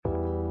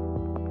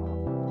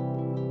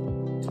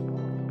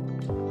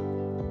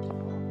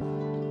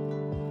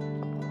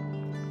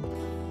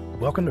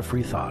Welcome to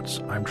Free Thoughts.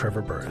 I'm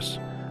Trevor Burrus.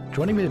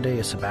 Joining me today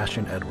is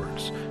Sebastian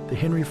Edwards, the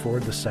Henry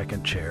Ford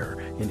II Chair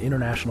in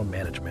International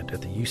Management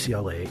at the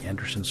UCLA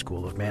Anderson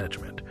School of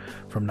Management.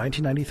 From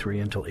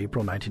 1993 until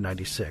April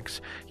 1996,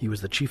 he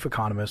was the chief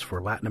economist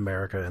for Latin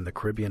America and the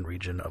Caribbean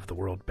region of the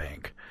World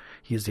Bank.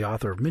 He is the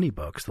author of many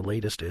books. The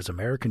latest is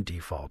American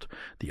Default,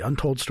 The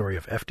Untold Story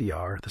of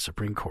FDR, the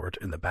Supreme Court,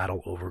 and the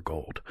Battle Over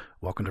Gold.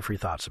 Welcome to Free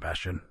Thoughts,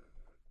 Sebastian.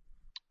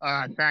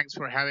 Thanks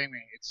for having me.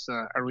 It's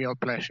a real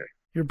pleasure.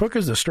 Your book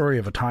is the story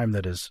of a time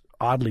that is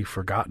oddly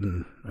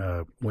forgotten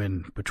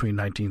when, between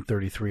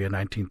 1933 and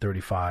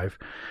 1935,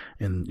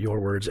 in your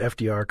words,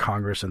 FDR,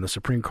 Congress, and the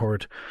Supreme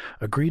Court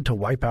agreed to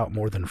wipe out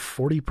more than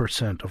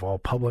 40% of all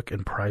public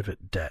and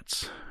private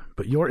debts.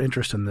 But your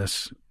interest in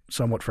this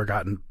somewhat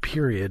forgotten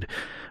period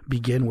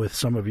begin with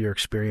some of your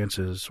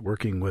experiences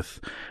working with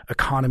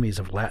economies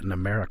of Latin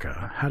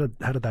America. How did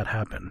that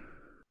happen?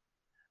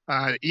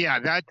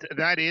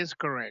 That is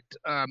correct.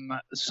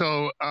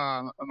 So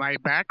my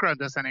background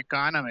as an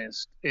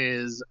economist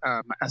is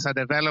as a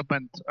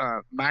development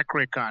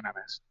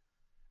macroeconomist.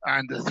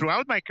 And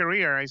throughout my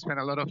career, I spent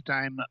a lot of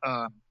time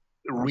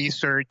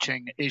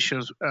researching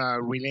issues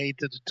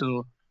related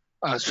to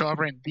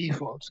sovereign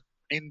defaults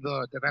in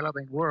the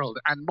developing world,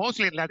 and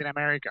mostly in Latin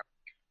America.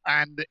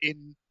 And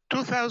in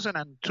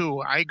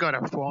 2002, I got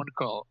a phone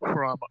call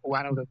from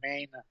one of the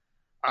main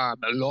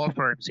law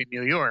firms in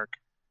New York.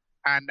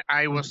 And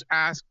I was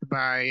asked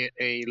by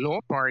a law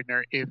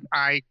partner if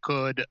I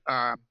could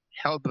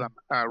help them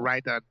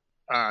write an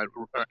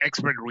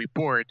expert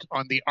report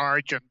on the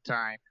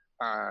Argentine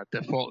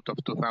default of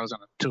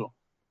 2002,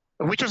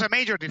 which was a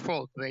major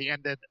default. They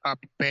ended up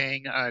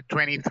paying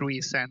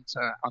 23 cents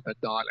on the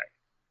dollar.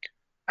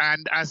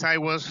 And as I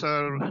was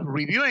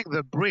reviewing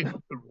the brief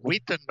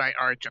written by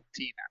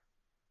Argentina,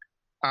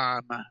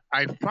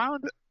 I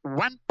found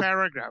one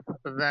paragraph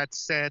that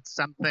said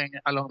something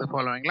along the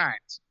following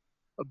lines.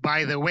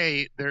 By the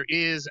way, there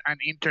is an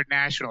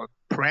international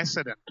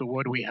precedent to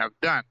what we have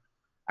done,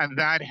 and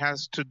that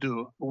has to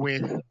do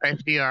with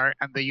FDR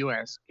and the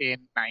U.S. in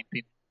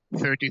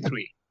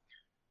 1933.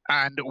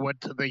 And what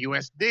the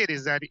U.S. did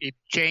is that it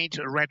changed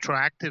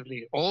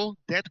retroactively all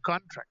debt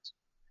contracts.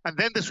 And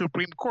then the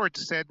Supreme Court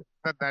said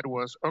that that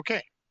was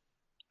okay.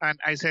 And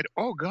I said,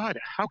 oh, God,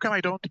 how come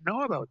I don't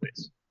know about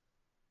this?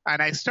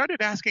 And I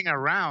started asking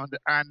around,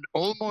 and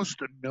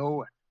almost no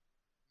one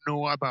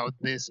knew about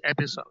this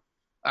episode.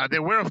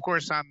 There were, of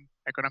course, some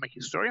economic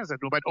historians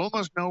that knew, but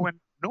almost no one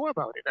knew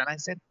about it. And I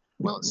said,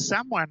 well,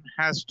 someone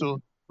has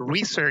to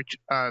research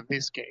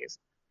this case,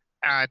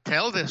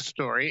 tell this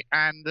story,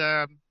 and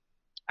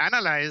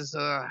analyze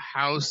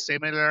how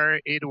similar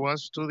it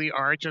was to the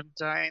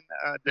Argentine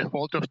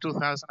default of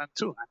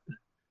 2002.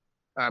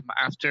 And,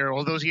 after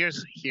all those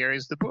years, here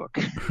is the book.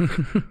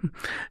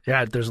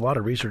 Yeah, there's a lot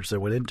of research that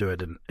went into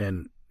it,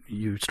 and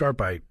you start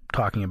by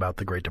talking about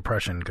the Great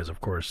Depression because, of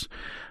course,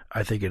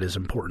 I think it is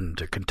important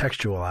to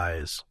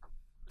contextualize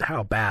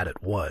how bad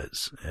it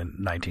was in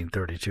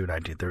 1932,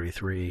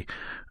 1933,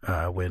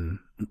 when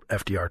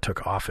FDR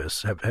took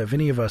office. Have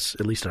any of us,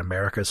 at least in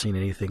America, seen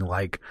anything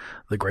like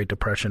the Great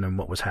Depression and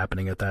what was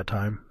happening at that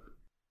time?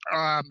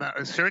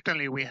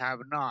 Certainly we have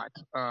not.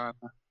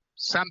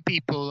 Some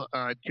people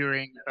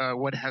during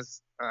what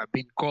has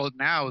been called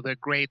now the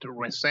Great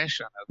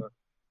Recession, the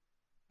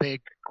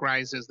big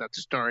crisis that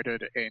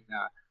started in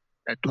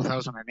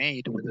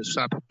 2008 with the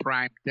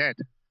subprime debt,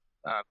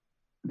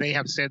 they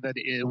have said that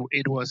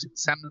it was in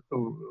some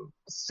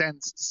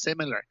sense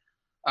similar.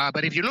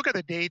 But if you look at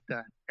the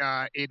data,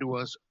 it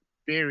was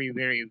very,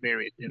 very,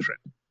 very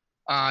different.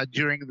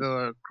 During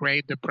the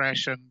Great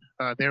Depression,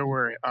 there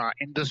were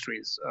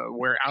industries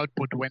where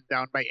output went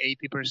down by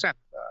 80%.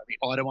 The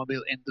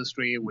automobile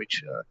industry,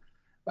 which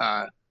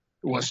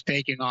was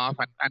taking off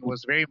and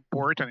was very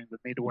important in the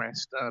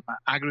Midwest.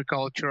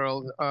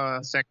 Agricultural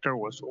sector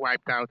was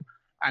wiped out.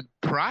 And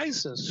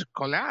prices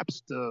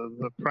collapsed.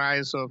 The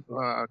price of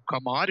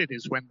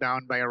commodities went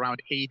down by around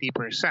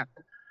 80%.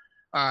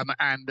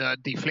 And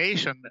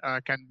deflation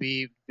can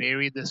be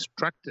very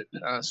destructive.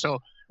 So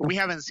we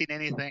haven't seen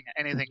anything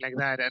like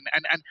that.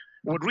 And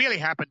what really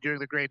happened during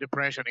the Great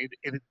Depression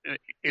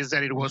is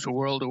that it was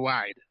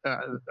worldwide.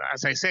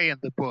 As I say in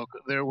the book,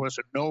 there was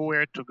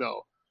nowhere to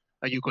go.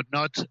 You could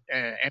not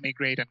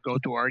emigrate and go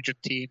to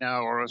Argentina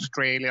or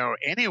Australia or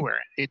anywhere.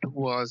 It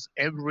was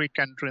every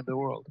country in the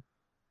world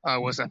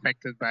was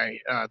affected by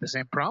the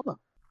same problem.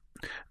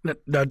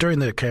 Now, during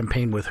the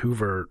campaign with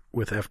Hoover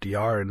with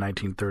FDR in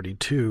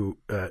 1932,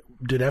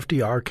 did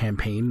FDR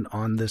campaign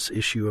on this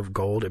issue of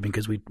gold? I mean,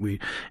 because we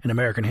in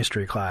American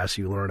history class,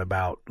 you learn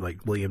about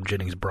like William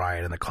Jennings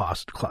Bryan and the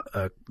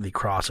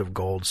Cross of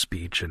Gold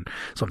speech and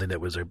something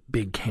that was a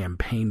big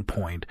campaign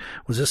point.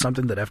 Was this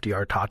something that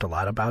FDR talked a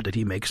lot about? Did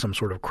he make some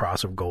sort of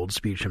Cross of Gold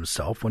speech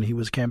himself when he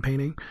was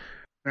campaigning?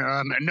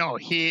 No,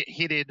 he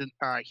did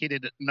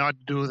not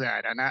do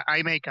that, and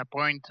I make a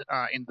point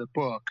in the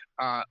book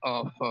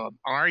of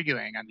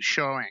arguing and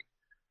showing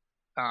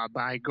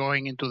by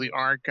going into the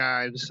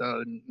archives,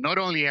 not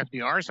only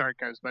FDR's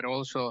archives, but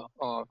also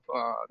of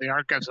the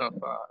archives of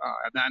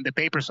and the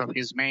papers of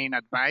his main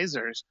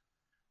advisors.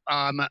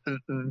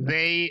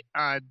 They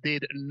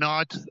did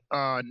not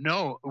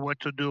know what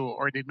to do,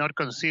 or did not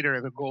consider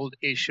the gold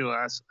issue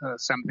as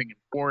something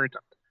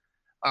important.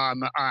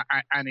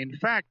 And in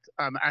fact,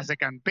 as the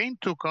campaign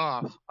took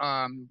off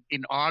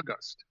in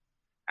August,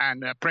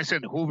 and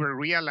President Hoover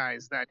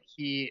realized that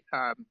he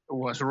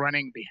was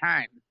running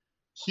behind,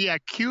 he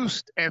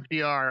accused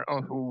FDR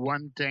of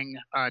wanting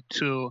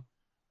to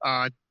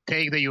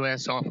take the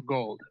U.S. off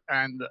gold.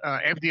 And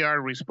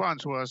FDR's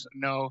response was,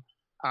 no,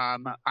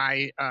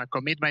 I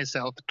commit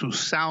myself to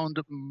sound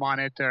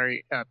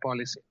monetary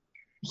policy.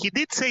 He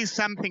did say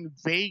something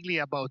vaguely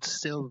about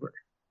silver.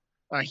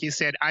 He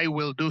said, I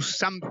will do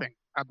something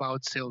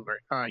about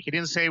silver. He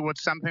didn't say what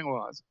something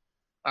was,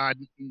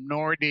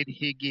 nor did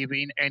he give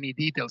in any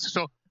details.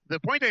 So the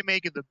point I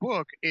make in the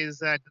book is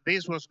that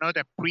this was not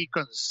a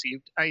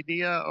preconceived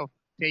idea of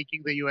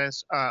taking the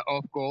U.S.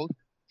 Off gold.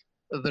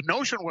 The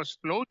notion was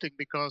floating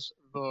because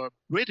the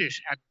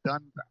British had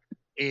done that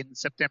in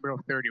September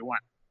of 31.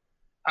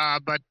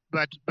 But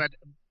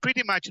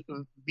pretty much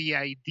the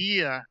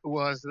idea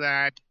was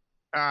that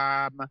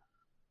FDR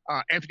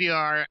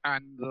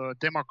and the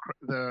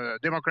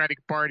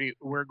Democratic Party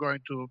were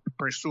going to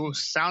pursue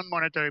sound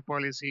monetary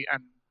policy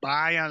and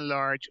by and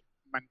large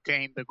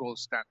maintain the gold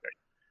standard.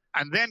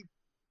 And then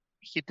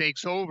he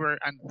takes over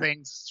and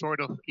things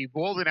sort of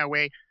evolve in a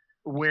way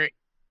where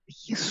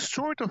he's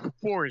sort of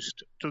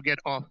forced to get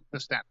off the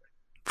standard.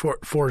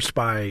 Forced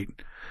by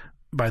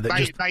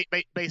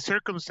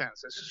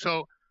circumstances.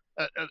 So,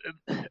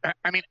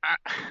 I mean,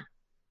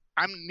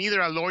 I'm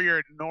neither a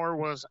lawyer nor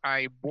was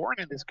I born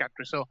in this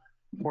country. So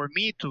for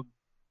me to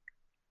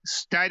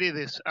study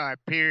this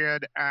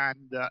period,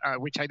 and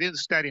which I didn't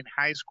study in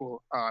high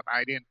school,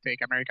 I didn't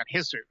take American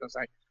history because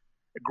I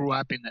grew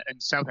up in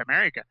South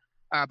America.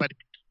 But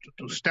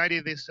to study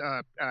this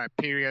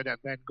period and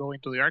then go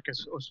into the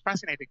archives was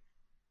fascinating.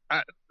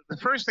 The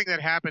first thing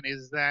that happened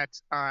is that,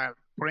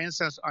 for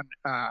instance,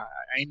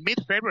 in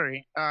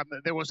mid-February,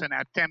 there was an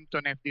attempt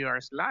on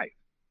FDR's life.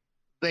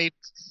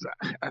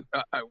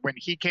 When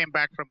he came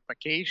back from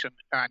vacation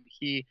and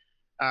he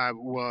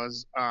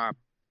was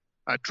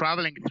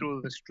traveling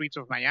through the streets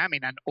of Miami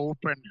in an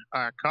open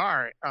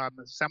car,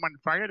 someone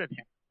fired at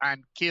him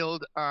and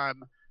killed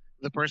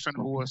the person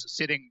who was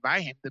sitting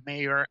by him, the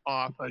mayor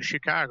of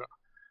Chicago.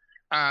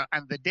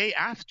 And the day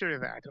after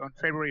that, on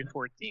February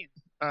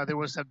 14th, there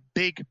was a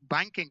big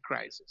banking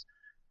crisis.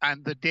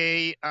 And the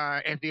day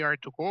FDR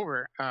took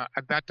over,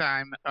 at that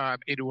time,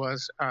 it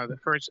was the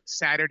first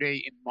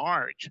Saturday in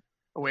March,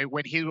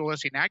 when he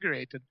was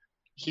inaugurated.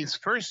 His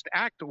first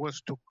act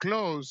was to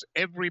close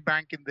every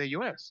bank in the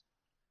U.S.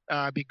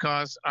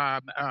 Because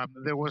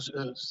there was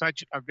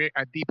such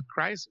a deep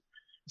crisis.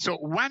 So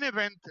one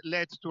event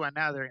led to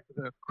another: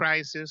 the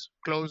crisis,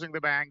 closing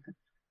the bank,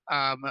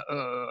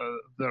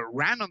 the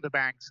run on the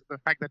banks, the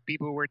fact that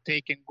people were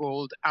taking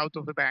gold out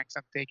of the banks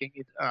and taking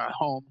it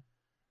home,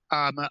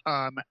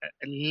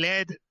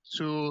 led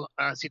to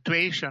a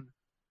situation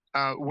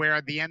where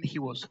at the end he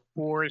was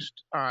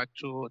forced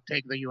to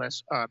take the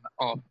U.S.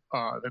 off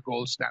the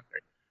gold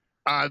standard.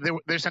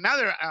 There's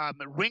another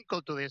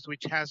wrinkle to this,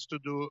 which has to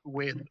do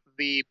with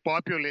the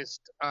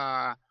populist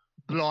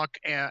bloc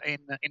in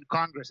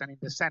Congress and in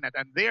the Senate.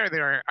 And there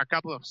are a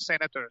couple of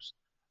senators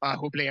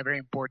who play a very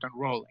important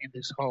role in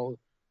this whole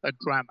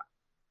drama.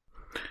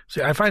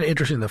 See, I find it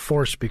interesting, the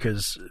force,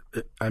 because,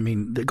 I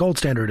mean, the gold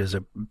standard is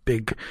a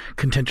big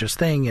contentious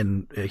thing,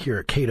 and here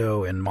at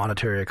Cato and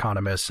monetary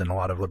economists and a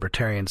lot of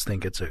libertarians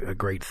think it's a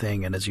great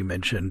thing. And as you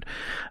mentioned,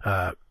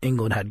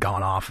 England had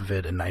gone off of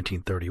it in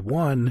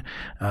 1931,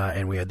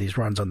 and we had these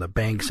runs on the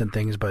banks and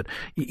things. But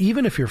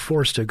even if you're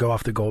forced to go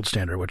off the gold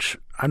standard, which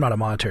I'm not a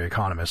monetary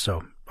economist,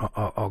 so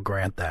I'll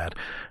grant that,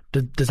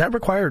 does that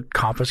require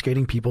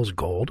confiscating people's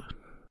gold?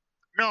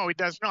 No, it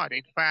does not.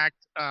 In fact,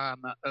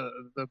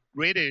 the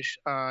British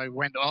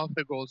went off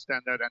the gold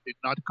standard and did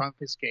not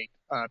confiscate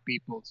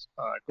people's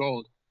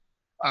gold,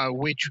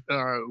 which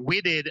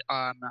we did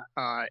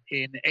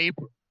in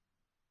April.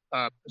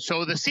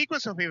 So the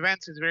sequence of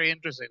events is very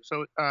interesting.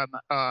 So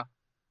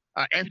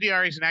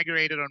FDR is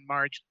inaugurated on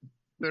March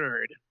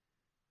 4th,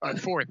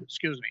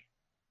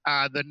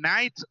 the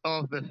night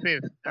of the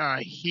 5th,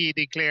 he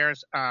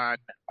declares a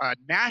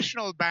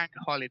national bank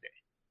holiday.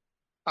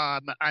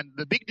 And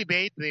the big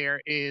debate there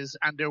is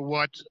under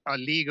what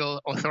legal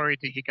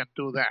authority he can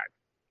do that.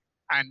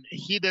 And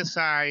he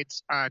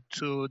decides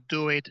to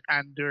do it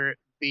under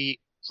the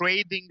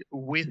Trading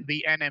with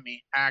the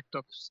Enemy Act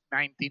of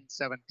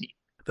 1917.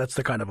 That's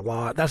the kind of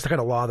law. That's the kind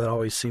of law that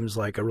always seems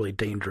like a really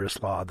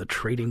dangerous law, the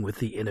Trading with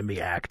the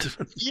Enemy Act.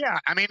 Yeah,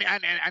 I mean,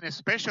 and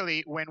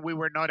especially when we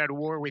were not at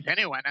war with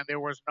anyone and there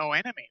was no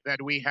enemy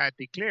that we had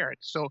declared.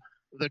 So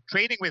the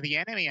Trading with the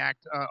Enemy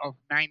Act of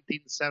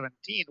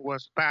 1917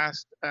 was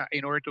passed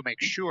in order to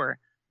make sure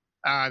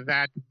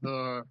that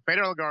the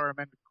federal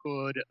government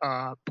could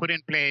put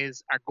in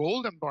place a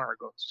gold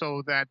embargo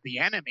so that the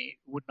enemy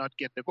would not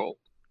get the gold.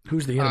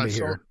 Who's the enemy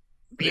here?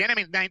 The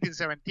enemy in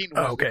 1917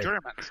 was the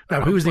Germans.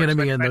 Now, who's the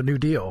enemy in the New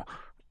Deal?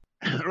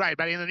 Right,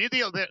 but in the New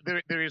Deal,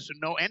 there is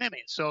no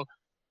enemy. So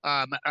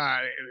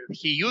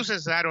he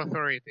uses that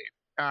authority,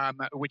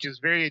 which is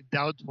very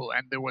doubtful.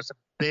 And there was a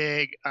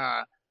big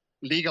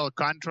legal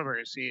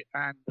controversy.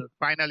 And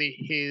finally,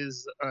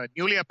 his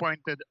newly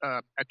appointed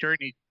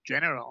Attorney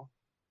General,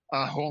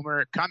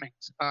 Homer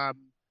Cummings,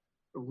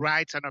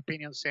 writes an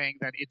opinion saying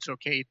that it's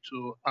okay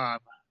to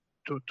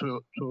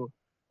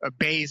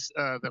base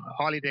the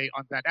holiday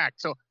on that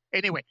act. So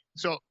anyway,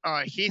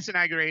 he's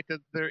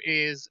inaugurated. There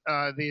is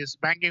this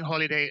banking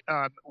holiday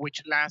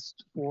which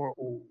lasts for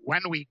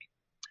 1 week.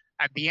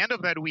 At the end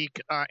of that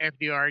week,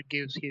 FDR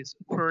gives his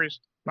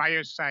first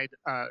fireside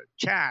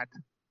chat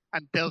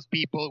and tells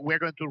people we're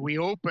going to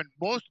reopen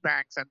most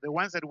banks, and the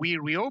ones that we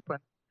reopen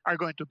are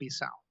going to be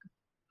sound.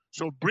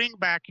 So bring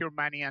back your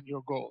money and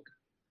your gold.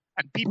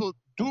 And people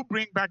do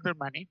bring back their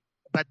money,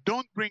 but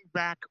don't bring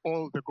back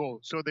all the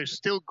gold. So there's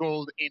still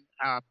gold in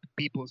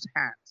people's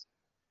hands.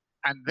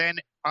 And then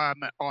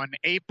on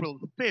April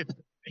 5th,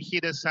 he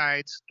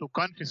decides to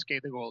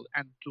confiscate the gold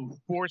and to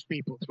force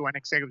people through an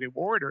executive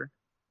order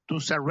to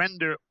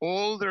surrender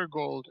all their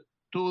gold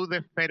to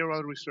the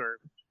Federal Reserve.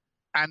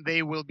 And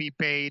they will be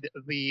paid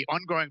the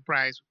ongoing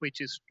price, which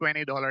is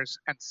 $20.67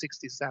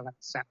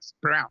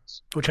 per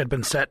ounce. Which had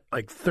been set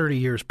like 30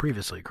 years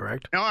previously,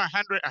 correct? No,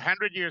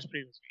 100 years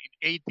previously,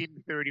 in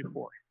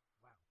 1834.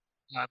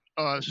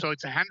 So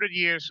it's 100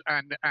 years,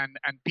 and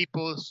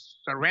people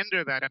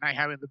surrender that. And I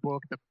have in the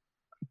book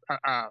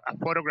a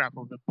photograph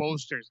of the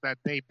posters that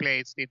they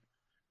placed in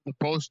the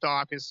post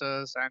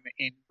offices and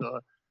in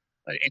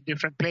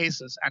different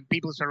places, and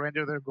people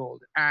surrender their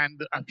gold. And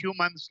a few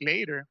months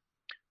later,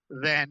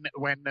 then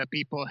when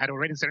people had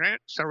already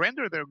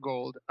surrendered their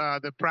gold,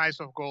 the price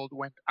of gold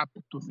went up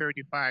to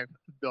 $35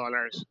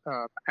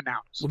 an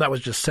ounce. Well, that was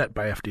just set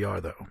by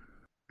FDR, though.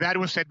 That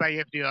was set by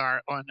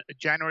FDR on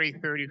January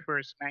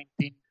 31st,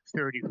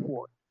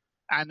 1934.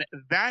 And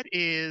that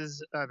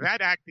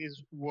act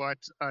is what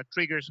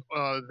triggers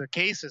the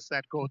cases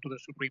that go to the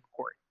Supreme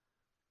Court.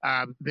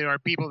 There are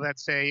people that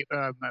say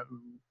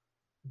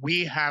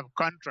we have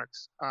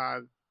contracts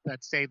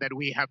that say that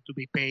we have to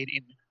be paid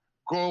in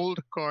gold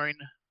coin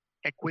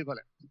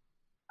equivalent.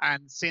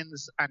 And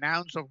since an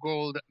ounce of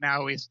gold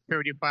now is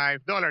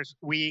 $35,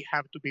 we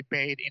have to be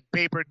paid in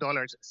paper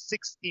dollars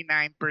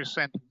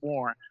 69%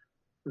 more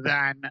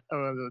than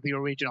the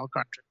original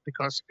contract,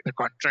 because the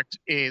contract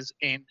is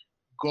in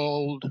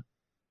gold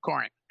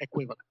coin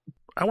equivalent.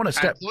 I want to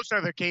step. And those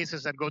are the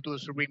cases that go to the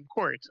Supreme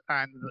Court,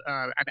 and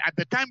at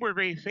the time were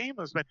very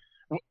famous. But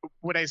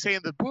what I say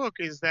in the book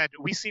is that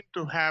we seem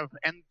to have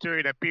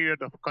entered a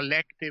period of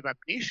collective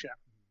amnesia,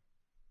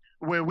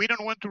 where we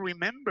don't want to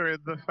remember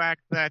the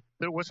fact that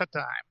there was a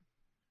time,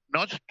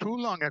 not too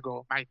long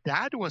ago, my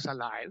dad was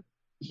alive.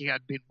 He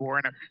had been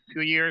born a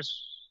few years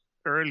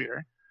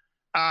earlier,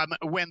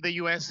 when the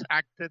U.S.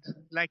 acted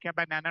like a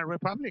banana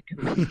republic.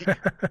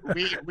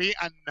 we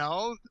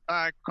annulled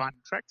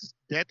contracts,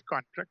 debt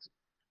contracts,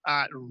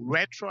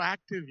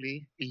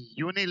 retroactively,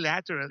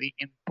 unilaterally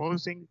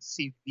imposing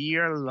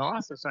severe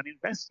losses on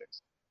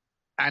investors.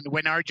 And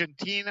when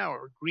Argentina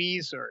or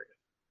Greece or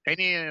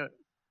any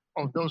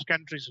of those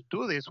countries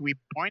do this, we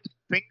point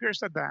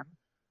fingers at them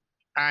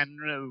and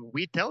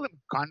we tell them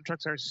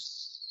contracts are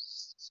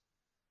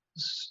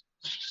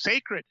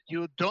sacred.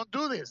 You don't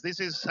do this. This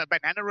is a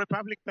banana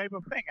republic type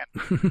of thing,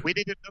 and we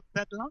didn't do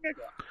that long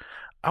ago.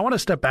 I want to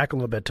step back a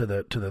little bit to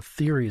the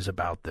theories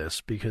about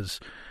this, because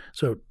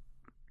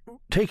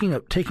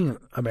taking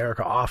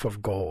America off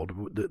of gold,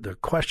 the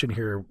question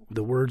here,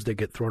 the words that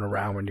get thrown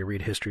around when you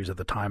read histories of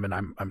the time, and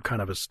I'm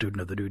kind of a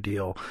student of the New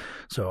Deal,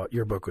 so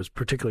your book was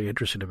particularly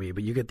interesting to me,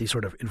 but you get these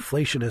sort of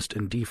inflationist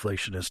and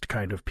deflationist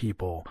kind of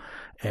people,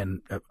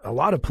 and a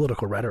lot of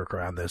political rhetoric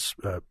around this,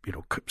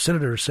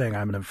 senators saying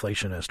I'm an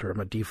inflationist or I'm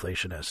a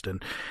deflationist,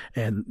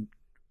 and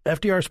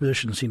FDR's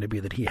position seemed to be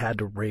that he had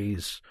to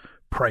raise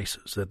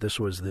prices, that this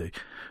was the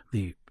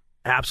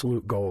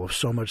absolute goal of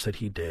so much that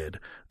he did.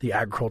 The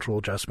Agricultural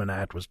Adjustment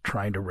Act was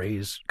trying to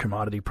raise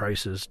commodity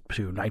prices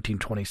to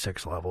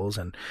 1926 levels,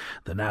 and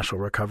the National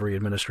Recovery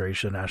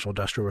Administration, National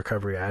Industrial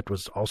Recovery Act,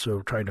 was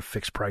also trying to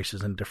fix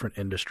prices in different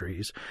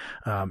industries.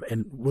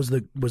 And was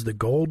the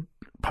gold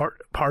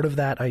part of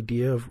that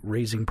idea of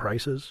raising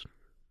prices?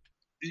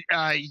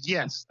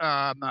 Yes,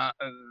 that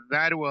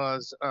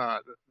was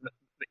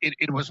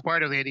it was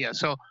part of the idea.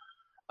 So.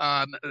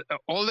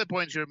 All the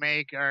points you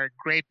make are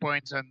great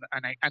points, and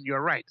you're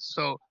right.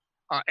 So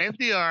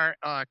FDR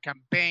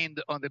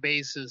campaigned on the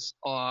basis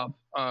of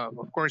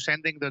course,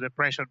 ending the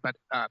Depression, but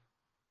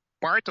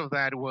part of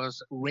that was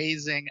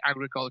raising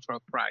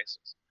agricultural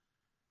prices.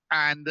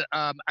 And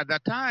at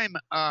that time,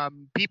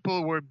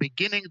 people were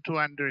beginning to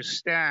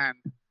understand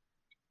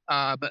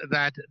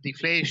that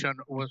deflation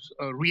was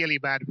really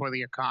bad for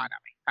the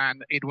economy.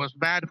 And it was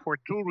bad for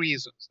two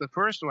reasons. The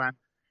first one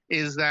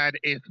is that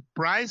if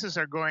prices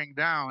are going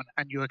down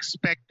and you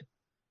expect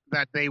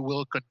that they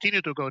will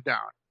continue to go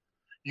down,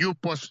 you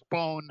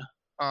postpone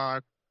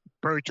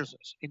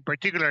purchases, in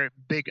particular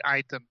big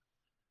item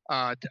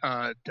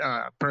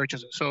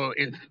purchases. So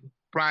if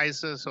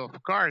prices of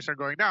cars are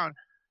going down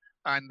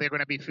and they're going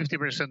to be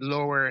 50%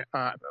 lower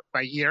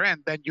by year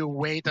end, then you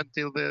wait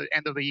until the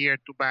end of the year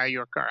to buy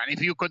your car. And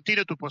if you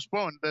continue to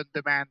postpone, the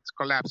demand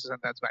collapses, and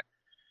that's bad.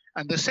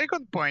 And the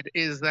second point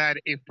is that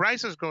if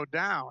prices go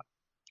down,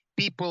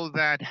 people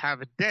that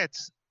have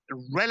debts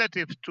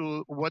relative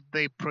to what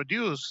they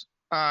produce,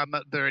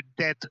 their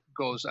debt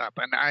goes up.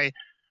 And I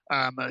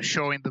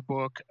show in the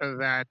book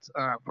that,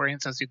 for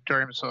instance, in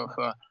terms of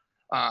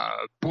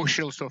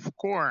bushels of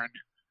corn,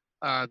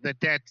 the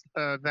debt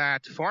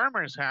that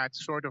farmers had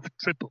sort of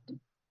tripled.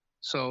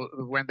 So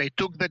when they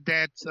took the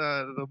debt,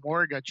 the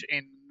mortgage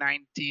in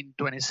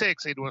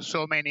 1926, it was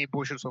so many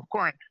bushels of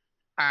corn.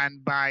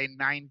 And by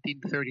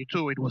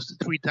 1932, it was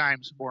 3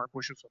 times more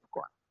bushels of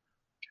corn.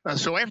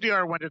 So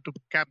FDR wanted to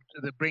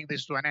bring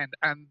this to an end.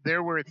 And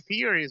there were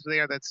theories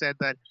there that said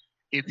that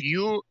if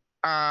you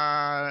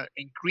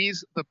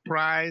increase the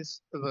price,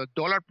 the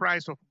dollar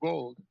price of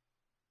gold,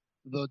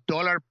 the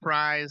dollar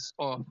price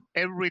of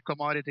every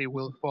commodity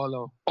will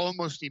follow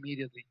almost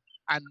immediately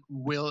and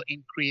will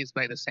increase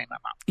by the same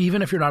amount.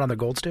 Even if you're not on the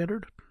gold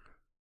standard?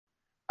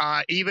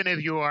 Even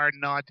if you are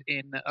not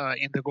in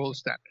the gold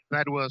standard.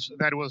 That was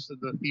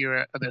the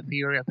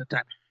theory at the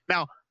time.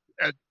 Now,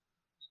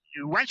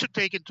 one should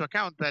take into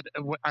account that,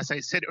 as I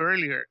said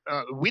earlier,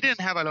 we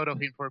didn't have a lot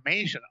of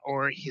information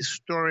or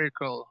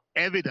historical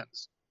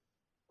evidence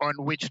on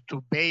which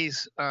to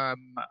base our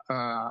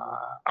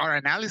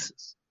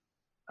analysis.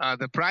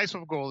 The price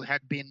of gold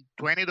had been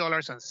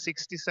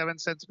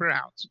 $20.67 per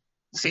ounce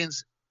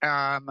since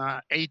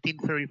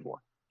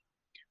 1834.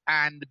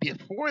 And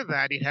before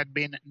that, it had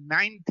been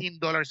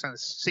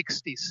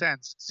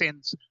 $19.60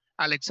 since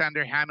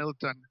Alexander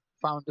Hamilton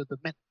founded the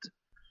mint.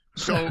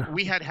 So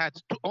we had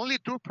only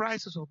 2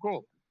 prices of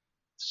gold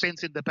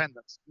since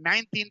independence,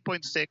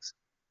 19.6,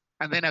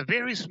 and then a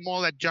very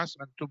small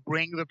adjustment to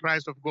bring the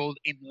price of gold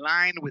in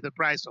line with the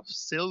price of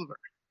silver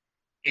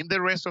in the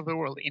rest of the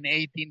world in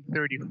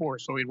 1834.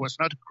 So it was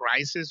not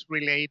crisis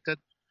related.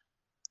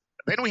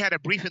 Then we had a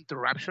brief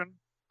interruption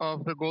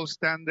of the gold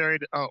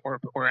standard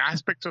or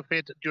aspects of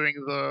it during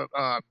the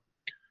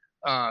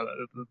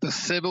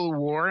Civil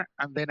War,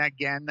 and then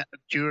again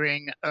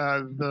during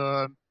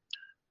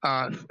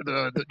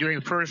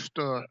during First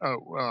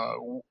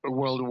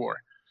World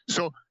War.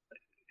 So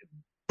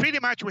pretty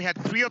much we had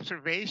 3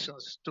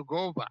 observations to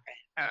go by.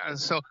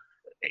 So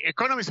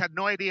economists had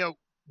no idea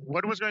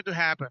what was going to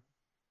happen.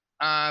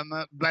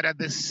 But at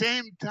the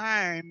same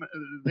time,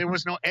 there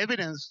was no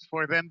evidence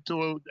for them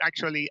to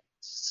actually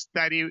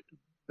study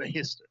the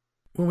history.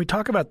 When we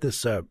talk about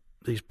this,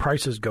 these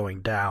prices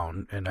going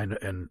down,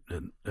 and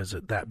as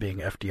that being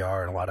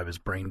FDR and a lot of his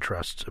brain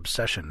trust's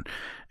obsession,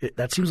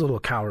 that seems a little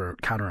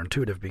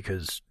counterintuitive,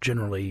 because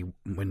generally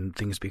when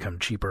things become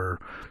cheaper,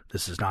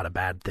 this is not a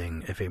bad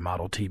thing. If a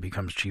Model T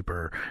becomes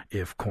cheaper,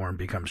 if corn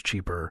becomes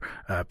cheaper,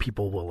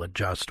 people will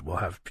adjust. We'll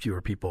have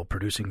fewer people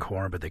producing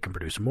corn, but they can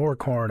produce more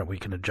corn, and we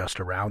can adjust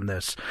around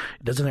this.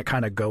 Doesn't it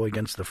kind of go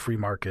against the free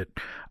market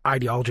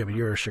ideology? I mean,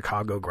 you're a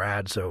Chicago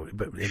grad, so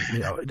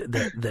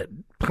that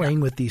playing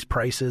with these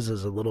prices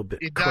is a little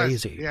bit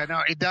crazy. Yeah,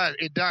 no, it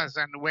does.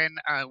 And when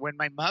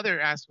my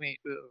mother asked me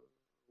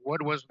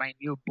what was my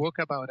new book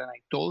about, and I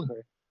told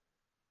her,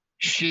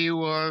 she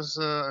was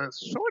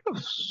sort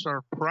of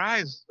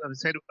surprised and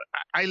said,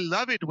 I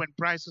love it when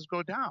prices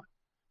go down.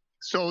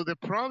 So the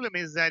problem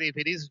is that if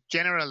it is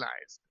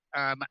generalized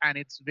and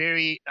it's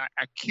very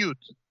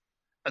acute,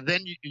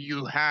 then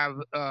you have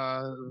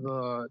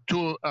the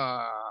 2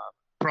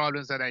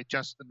 problems that I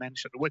just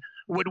mentioned.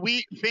 What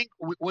we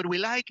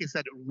like is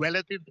that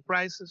relative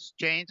prices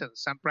change and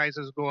some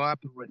prices go up,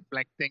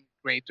 reflecting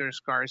greater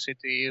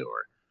scarcity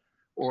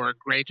or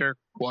greater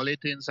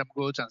quality in some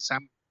goods, and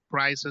some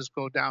prices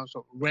go down.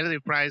 So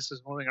relative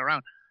prices moving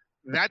around.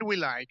 That we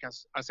like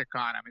as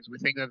economists. We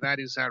think that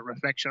is a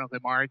reflection of the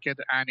market,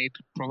 and it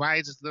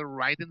provides the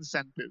right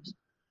incentives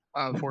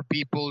for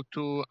people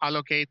to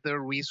allocate their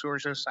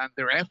resources and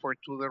their effort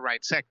to the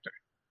right sector.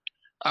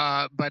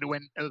 But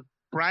when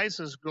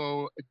prices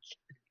go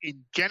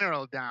in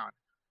general down,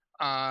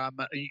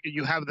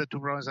 you have the 2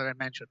 problems that I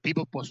mentioned.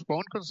 People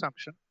postpone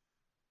consumption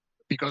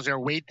because they're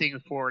waiting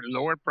for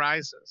lower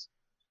prices.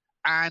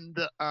 And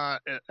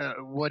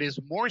what is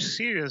more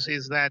serious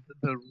is that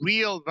the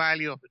real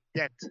value of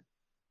debt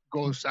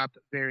goes up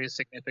very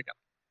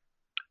significantly.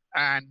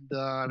 And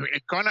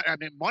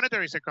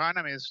monetary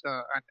economists,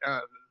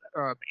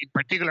 in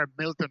particular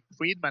Milton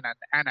Friedman and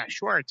Anna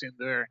Schwartz, in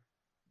their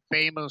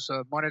famous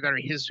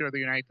monetary history of the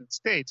United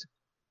States,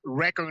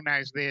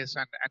 recognize this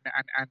and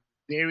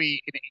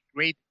very in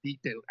great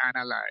detail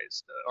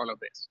analyzed all of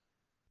this.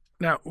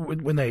 Now,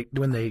 when they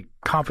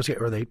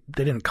confiscate, or they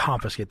didn't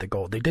confiscate the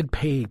gold, they did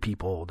pay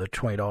people the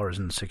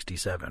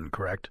 $20.67,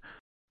 correct?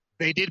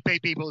 They did pay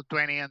people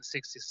 $20 and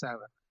 $67,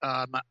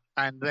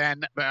 and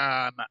then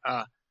I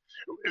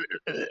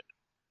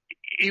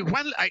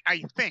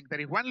think that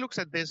if one looks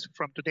at this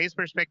from today's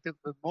perspective,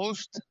 the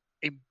most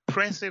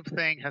impressive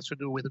thing has to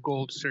do with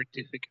gold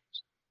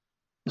certificates.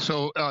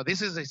 So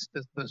this is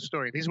the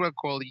story. These were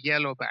called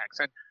yellowbacks.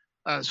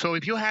 And so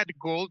if you had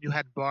gold, you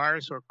had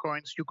bars or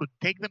coins, you could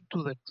take them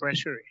to the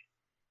treasury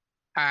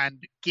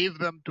and give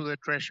them to the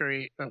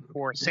treasury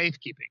for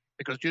safekeeping,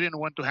 because you didn't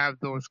want to have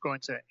those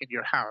coins in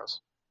your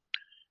house.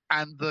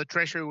 And the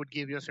treasury would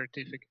give you a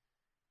certificate.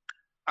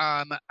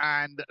 And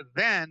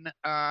then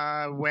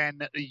when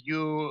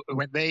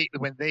they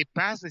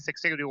passed this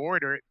executive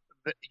order,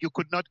 you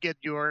could not get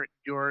your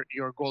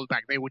gold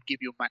back. They would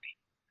give you money.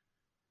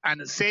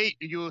 And say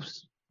you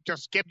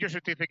just kept your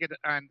certificate,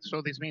 and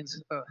so this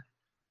means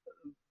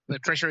the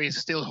treasury is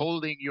still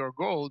holding your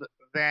gold.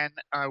 Then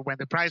when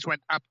the price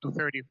went up to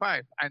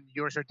 35 and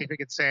your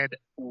certificate said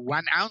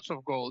 1 ounce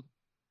of gold,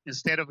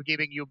 instead of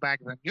giving you back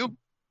the new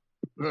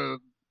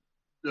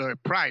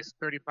price,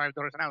 $35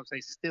 an ounce,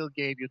 they still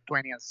gave you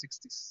 20 and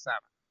 67.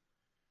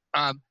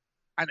 And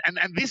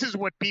this is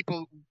what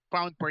people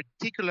found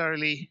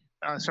particularly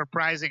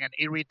surprising and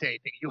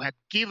irritating. You had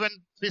given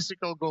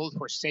physical gold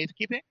for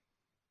safekeeping,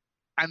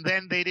 and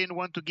then they didn't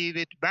want to give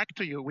it back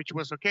to you, which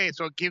was okay.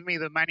 So give me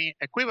the money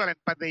equivalent,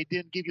 but they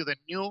didn't give you the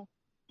new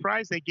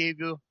price. They gave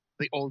you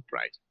the old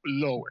price,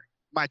 lower,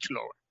 much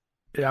lower.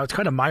 Yeah, it's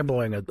kind of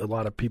mind-blowing. A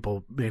lot of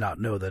people may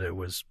not know that it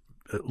was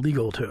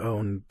illegal to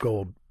own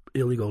gold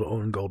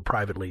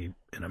privately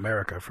in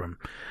America from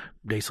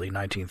basically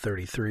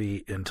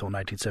 1933 until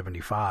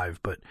 1975.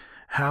 But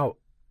how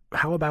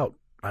about,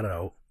 I don't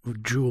know,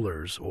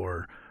 jewelers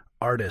or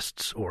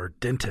artists or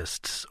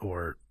dentists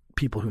or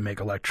people who make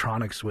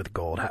electronics with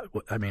gold?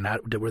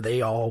 Were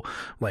they all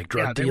like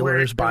drug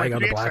dealers buying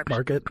on the black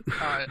market?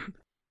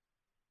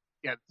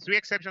 Yeah, 3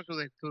 exceptions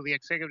to the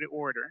executive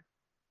order.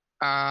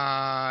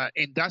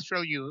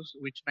 Industrial use,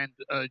 which meant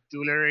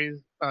jewelry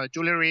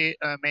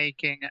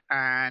making,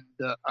 and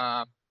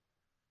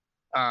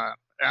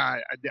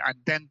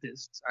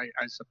dentists,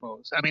 I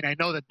suppose. I mean, I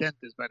know the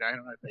dentists, but I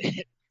don't know if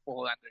they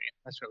fall under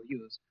industrial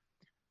use.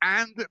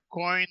 And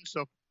coins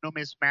of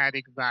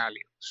numismatic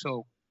value.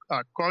 So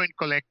coin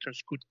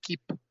collectors could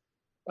keep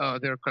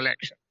their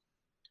collection.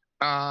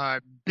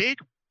 Big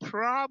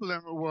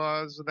problem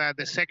was that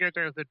the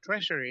Secretary of the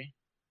Treasury,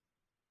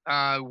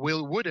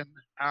 Will Wooden,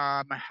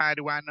 had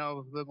one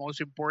of the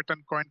most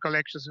important coin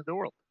collections in the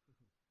world.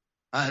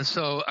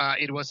 So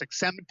it was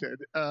exempted,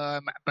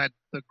 but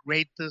the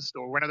greatest,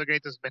 or one of the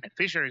greatest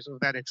beneficiaries of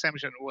that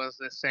exemption, was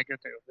the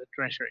Secretary of the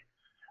Treasury,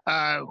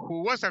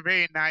 who was a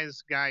very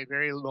nice guy,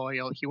 very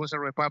loyal. He was a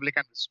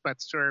Republican,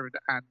 but served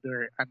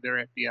under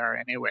FDR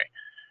anyway.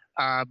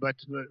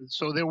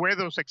 So there were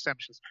those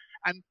exemptions.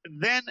 And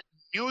then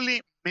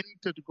newly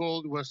minted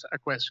gold was a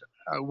question.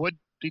 What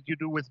did you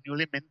do with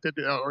newly minted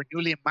or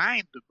newly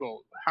mined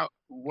gold?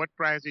 What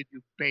price did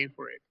you pay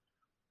for it?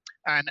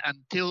 And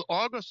until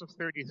August of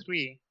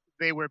 33,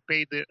 they were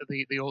paid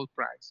the old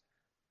price.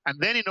 And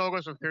then in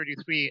August of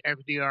 33,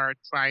 FDR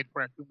tried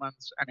for a few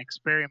months an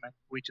experiment,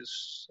 which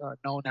is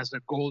known as the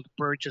gold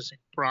purchasing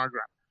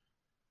program,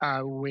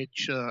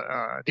 which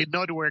did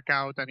not work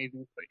out. And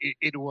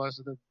it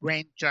was the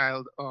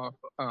brainchild of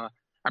a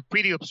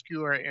pretty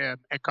obscure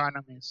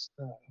economist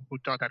who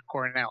taught at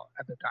Cornell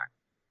at the time.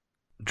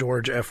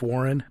 George F.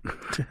 Warren.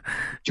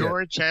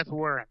 George F.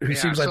 Warren. Who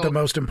seems like the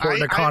most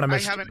important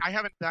economist. I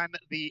haven't done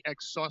the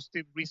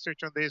exhaustive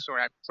research on this, or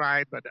I've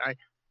tried, but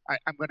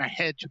I'm going to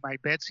hedge my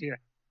bets here.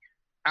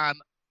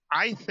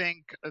 I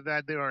think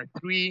that there are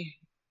 3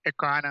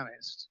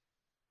 economists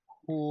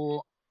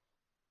who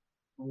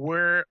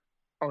were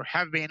or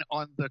have been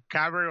on the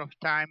cover of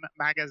Time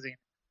magazine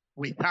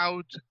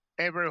without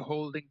ever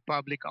holding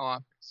public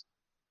office.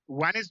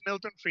 One is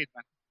Milton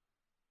Friedman.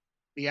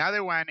 The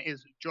other one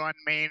is John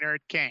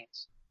Maynard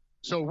Keynes.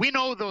 So we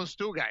know those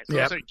 2 guys.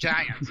 Those are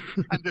giants.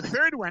 And the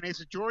third one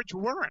is George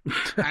Warren.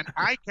 And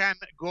I can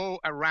go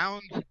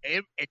around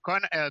the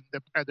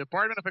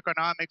Department of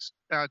Economics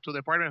to the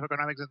Department of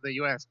Economics in the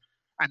U.S.,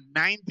 and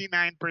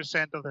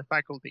 99% of the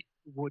faculty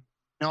would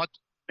not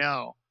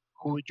know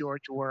who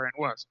George Warren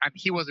was. And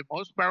he was the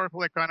most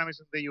powerful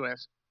economist in the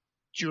U.S.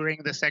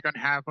 during the second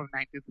half of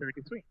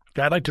 1933.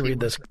 I'd like to read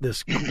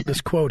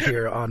this quote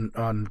here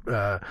on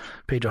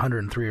page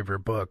 103 of your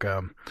book.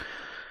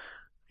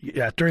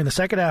 During the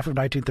second half of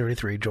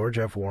 1933, George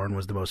F. Warren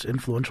was the most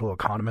influential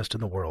economist in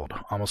the world.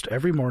 Almost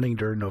every morning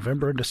during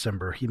November and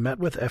December, he met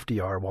with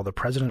FDR while the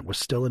president was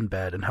still in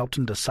bed and helped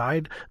him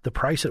decide the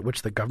price at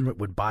which the government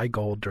would buy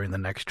gold during the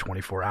next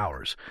 24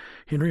 hours.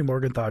 Henry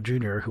Morgenthau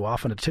Jr., who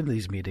often attended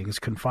these meetings,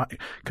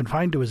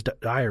 confined to his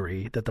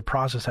diary that the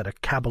process had a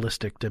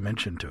Kabbalistic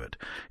dimension to it.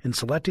 In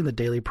selecting the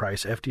daily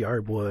price,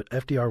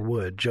 FDR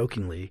would,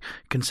 jokingly,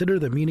 consider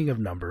the meaning of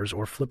numbers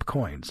or flip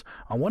coins.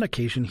 On one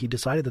occasion, he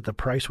decided that the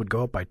price would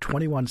go up by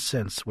 21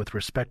 cents with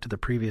respect to the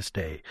previous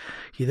day.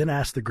 He then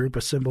asked the group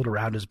assembled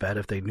around his bed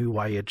if they knew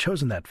why he had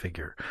chosen that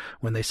figure.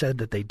 When they said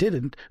that they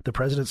didn't, the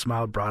president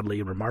smiled broadly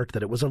and remarked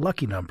that it was a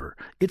lucky number.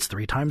 It's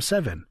 3 times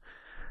 7.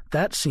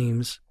 That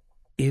seems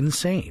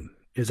insane.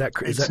 Is that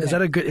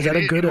a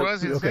good? It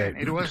was insane.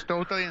 Okay. It was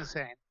totally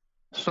insane.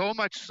 So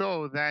much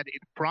so that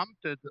it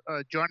prompted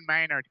John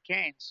Maynard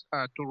Keynes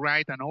to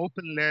write an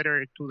open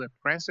letter to the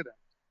president,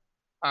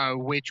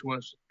 which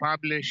was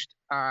published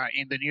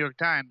in the New York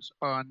Times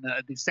on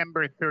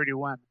December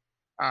 31,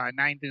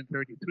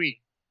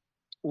 1933,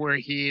 where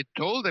he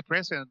told the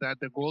president that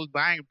the gold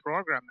buying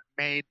program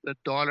made the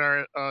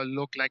dollar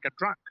look like a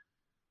drunk.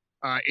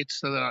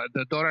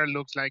 The dollar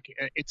looks like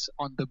it's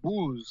on the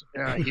booze,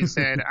 he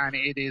said, and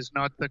it is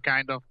not the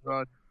kind of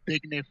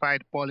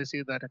dignified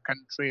policy that a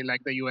country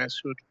like the U.S.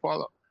 should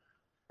follow.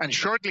 And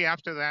shortly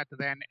after that,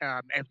 then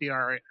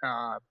FDR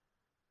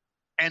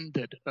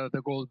ended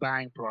the gold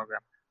buying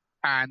program.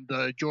 And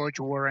George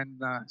Warren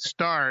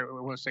star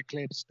was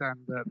eclipsed,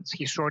 and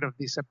he sort of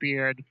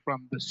disappeared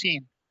from the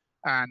scene.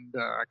 And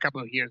a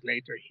couple of years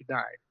later, he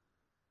died.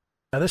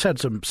 Now, this had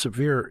some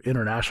severe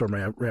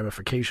international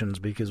ramifications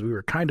because we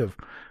were kind of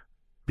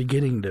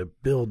beginning to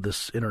build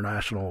this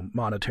international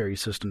monetary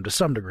system to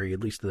some degree, at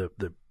least the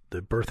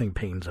birthing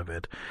pains of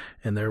it.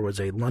 And there was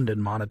a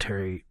London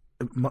Monetary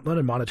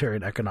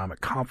and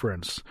Economic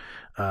Conference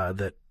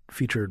that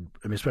featured,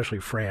 especially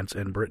France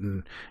and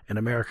Britain and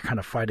America kind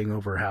of fighting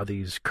over how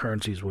these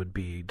currencies would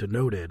be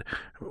denoted.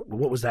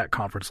 What was that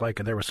conference like?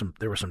 And there was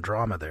some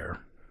drama there.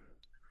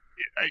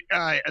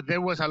 There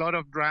was a lot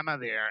of drama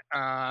there,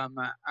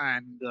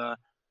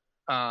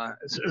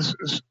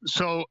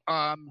 so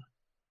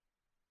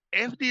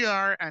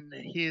FDR and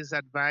his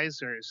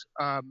advisors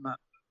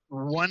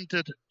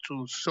wanted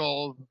to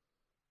solve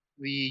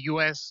the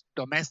U.S.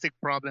 domestic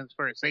problems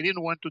first. They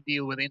didn't want to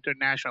deal with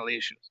international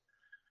issues,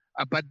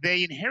 but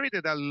they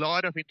inherited a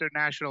lot of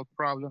international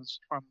problems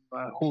from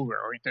Hoover,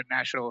 or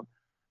international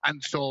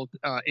unsolved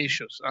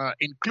issues,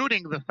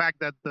 including the fact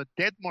that the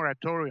debt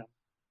moratorium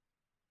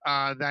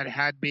that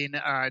had been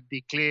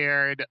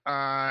declared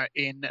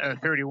in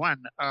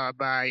 31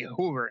 by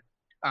Hoover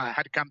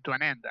had come to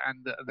an end,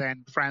 and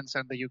then France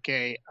and the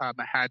UK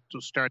had to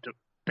start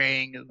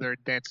paying their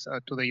debts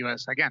to the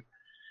US again.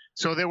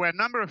 So there were a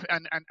number of,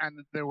 and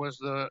there was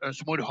the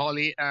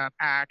Smoot-Hawley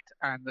Act,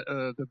 and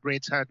the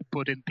Brits had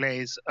put in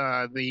place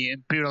the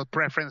Imperial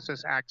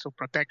Preferences Act, so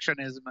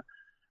protectionism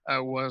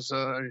was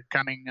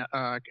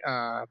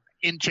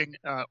inching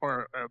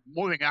or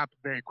moving up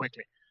very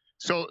quickly.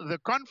 So the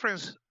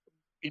conference,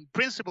 in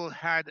principle,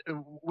 had,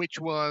 which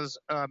was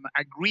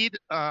agreed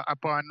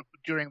upon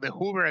during the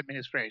Hoover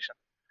administration,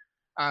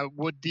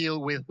 would deal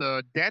with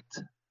debt,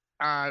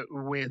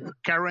 with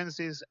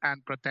currencies,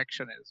 and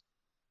protectionism,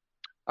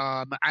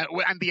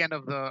 and the end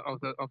of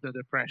the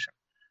Depression.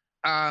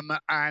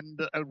 And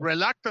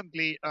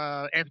reluctantly,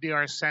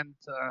 FDR sent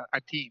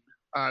a team,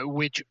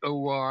 which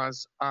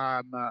was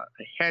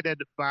headed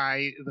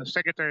by the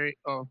Secretary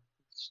of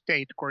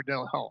State,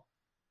 Cordell Hull.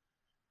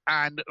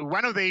 And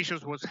one of the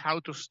issues was how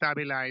to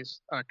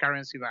stabilize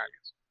currency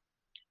values.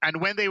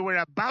 And when they were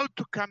about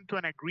to come to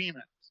an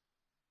agreement,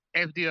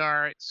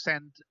 FDR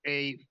sent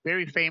a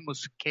very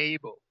famous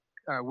cable,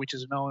 which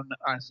is known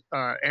as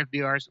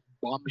FDR's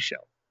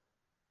bombshell,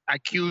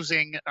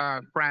 accusing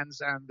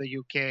France and the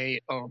UK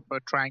of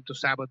trying to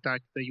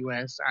sabotage the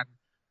US.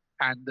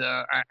 And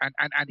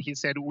he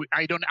said,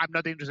 I'm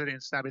not interested in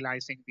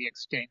stabilizing the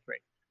exchange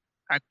rate.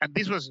 And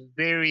this was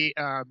very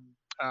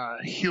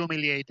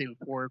humiliating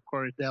for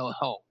Cordell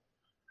Hull,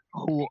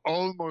 who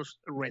almost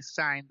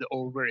resigned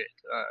over it.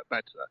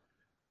 But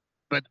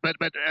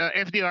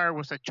FDR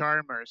was a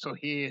charmer, so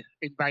he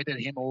invited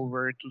him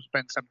over to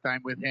spend some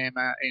time with him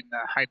in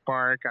Hyde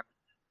Park,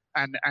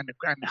 and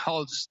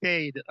Hull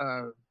stayed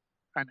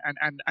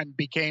and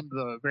became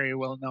the very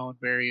well known,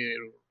 very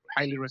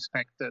highly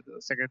respected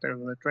Secretary of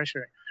the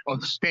Treasury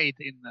of State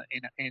in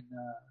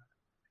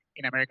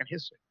American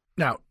history.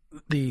 Now,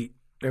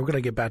 we're going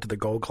to get back to the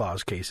Gold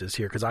Clause cases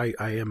here, because I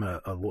am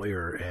a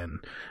lawyer,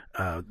 and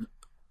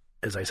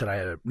as I said, I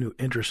had a new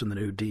interest in the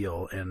New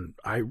Deal, and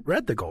I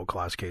read the Gold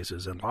Clause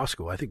cases in law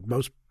school. I think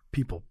most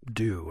people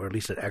do, or at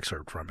least an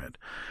excerpt from it.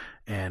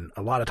 And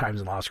a lot of times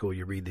in law school,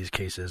 you read these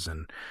cases,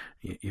 and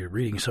you're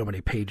reading so many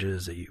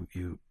pages that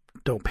you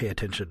don't pay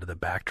attention to the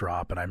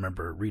backdrop. And I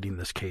remember reading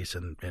this case,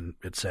 and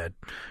it said,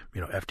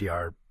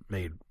 FDR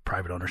made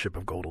private ownership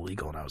of gold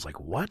illegal. And I was like,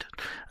 what?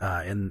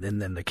 And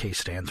then the case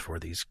stands for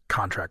these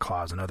contract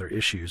clause and other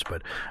issues.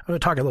 But I'm going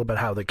to talk a little bit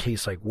how the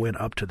case went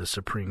up to the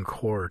Supreme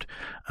Court.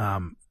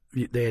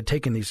 They had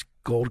taken these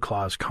Gold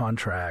Clause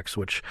contracts,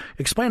 which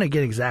explain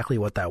again exactly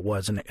what that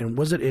was. And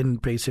was it in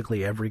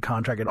basically every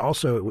contract? And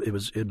also it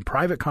was in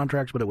private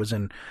contracts, but it was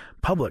in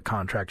public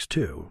contracts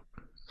too.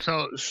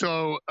 So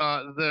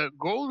the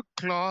Gold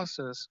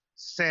Clauses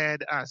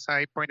said, as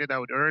I pointed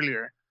out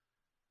earlier,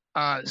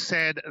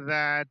 said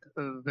that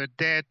the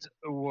debt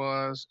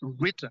was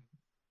written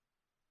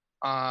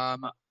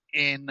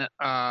in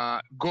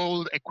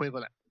gold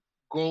equivalent,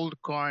 gold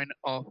coin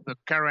of the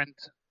current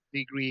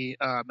degree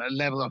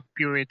level of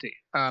purity.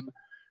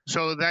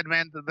 So that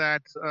meant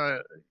that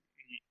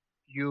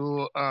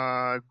you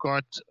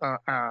got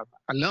a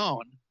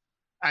loan,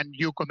 and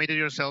you committed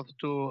yourself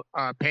to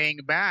paying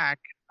back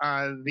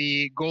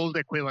the gold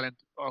equivalent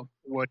of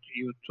what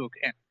you took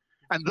in.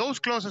 And those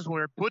clauses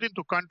were put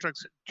into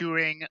contracts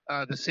during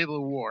the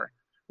Civil War,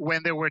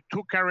 when there were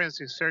two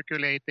currencies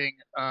circulating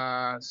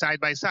side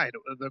by side,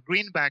 the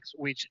greenbacks,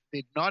 which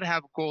did not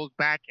have gold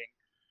backing,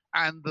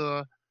 and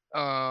the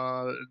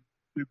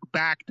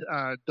backed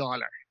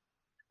dollar.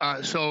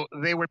 So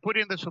they were put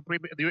in the Supreme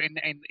in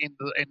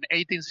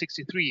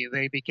 1863.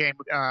 They became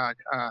a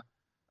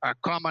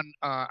common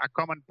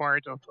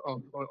part of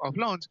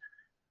loans,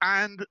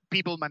 and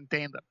people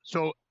maintained them.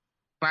 So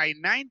by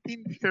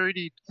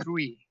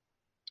 1933,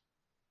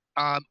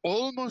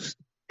 almost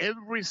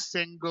every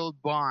single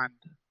bond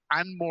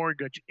and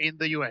mortgage in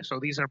the U.S., so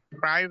these are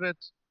private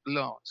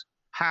loans,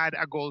 had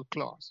a gold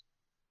clause.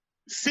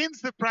 Since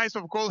the price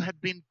of gold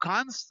had been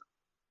constant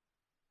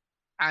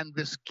and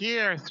the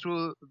scare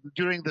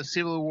during the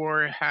Civil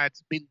War had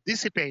been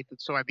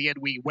dissipated, so at the end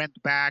we went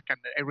back and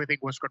everything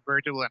was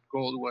convertible and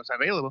gold was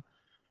available,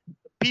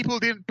 people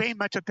didn't pay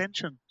much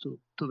attention to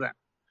them.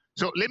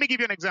 So let me give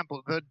you an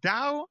example. The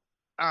Dow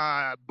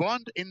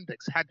bond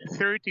index had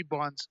 30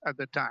 bonds at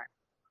the time.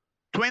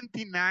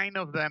 29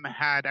 of them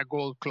had a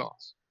gold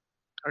clause.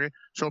 Okay,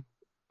 so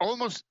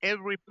almost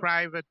every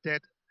private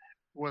debt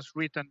was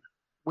written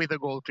with a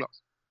gold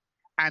clause.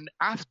 And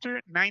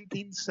after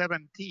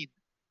 1917,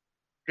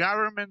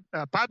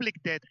 public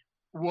debt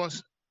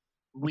was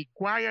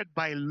required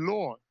by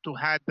law to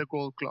have the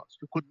gold clause.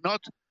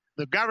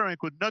 The government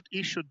could not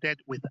issue debt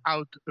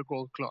without the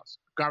gold clause,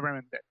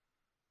 government debt.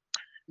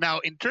 Now,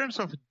 in terms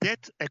of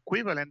debt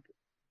equivalent,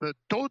 the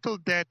total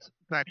debt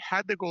that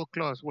had the gold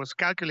clause was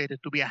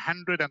calculated to be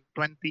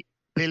 $120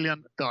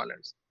 billion.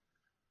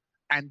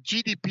 And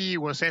GDP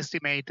was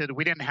estimated,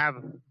 we didn't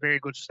have very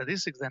good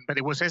statistics then, but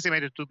it was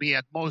estimated to be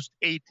at most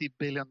 $80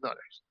 billion.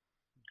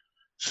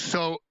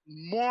 So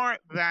more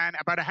than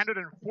about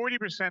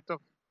 140% of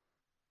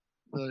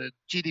the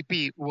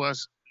GDP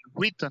was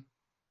written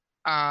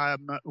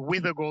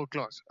with a gold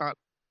clause.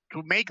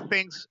 To make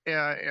things,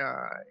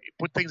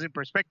 put things in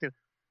perspective,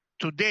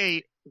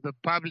 today the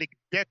public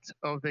debt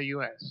of the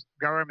U.S.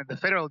 government, the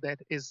federal debt,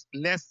 is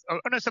less,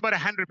 or no, it's about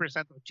 100%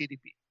 of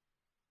GDP.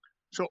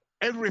 So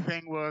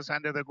everything was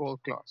under the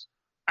gold clause.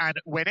 And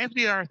when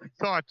FDR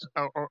thought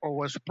or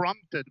was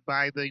prompted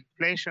by the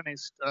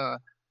inflationist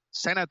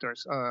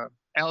senators,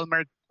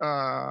 Elmer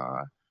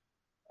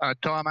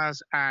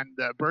Thomas and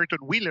Burton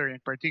Wheeler in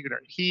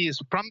particular, he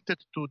is prompted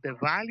to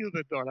devalue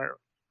the dollar.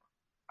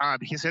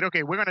 He said,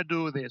 okay, we're going to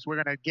do this.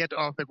 We're going to get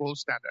off the gold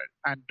standard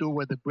and do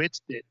what the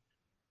Brits did.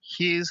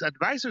 His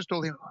advisors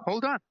told him,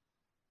 hold on.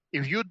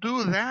 If you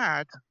do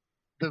that,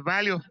 the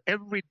value of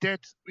every debt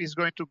is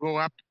going to go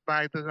up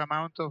by the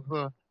amount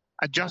of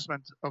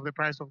adjustment of the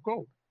price of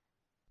gold.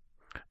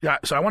 Yeah,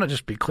 so I want to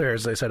just be clear,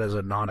 as I said, as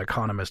a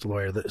non-economist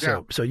lawyer.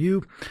 So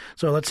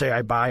let's say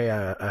I buy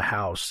a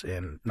house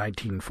in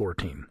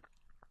 1914.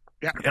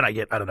 Yeah. And I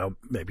get, I don't know,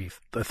 maybe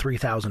a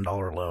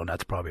 $3,000 loan.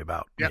 That's probably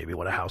about maybe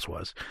what a house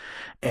was.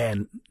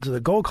 And so the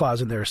gold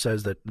clause in there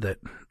says that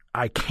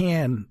I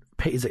can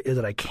pay, is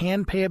it I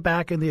can pay it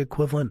back in the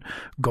equivalent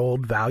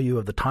gold value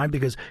of the time?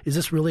 Because is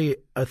this really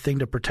a thing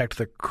to protect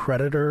the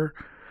creditor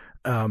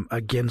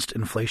against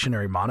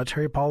inflationary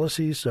monetary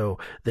policies, so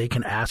they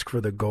can ask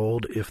for the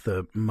gold if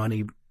the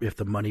money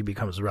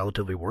becomes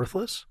relatively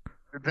worthless?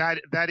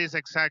 That is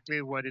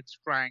exactly what it's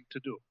trying to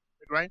do,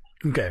 right?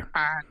 Okay.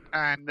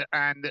 And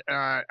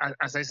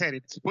as I said,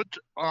 it's put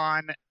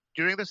on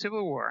during the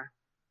Civil War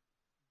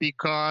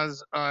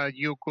because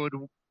you could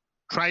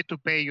try to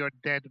pay your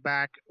debt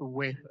back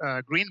with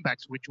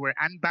greenbacks, which were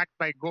unbacked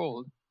by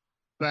gold.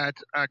 But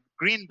a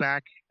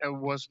greenback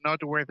was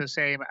not worth the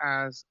same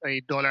as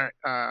a dollar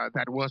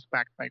that was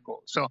backed by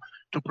gold. So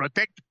to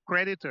protect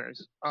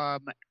creditors,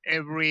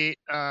 every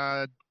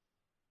loan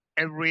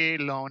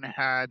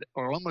had,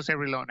 or almost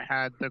every loan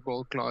had, the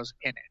gold clause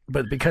in it.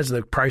 But because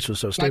the price was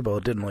so stable,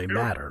 it didn't really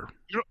matter.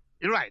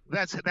 You're right.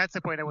 That's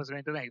the point I was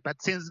going to make.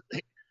 But since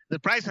the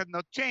price had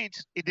not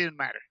changed, it didn't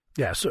matter.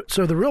 Yeah.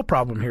 So the real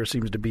problem here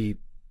seems to be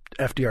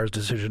FDR's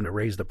decision to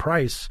raise the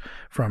price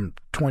from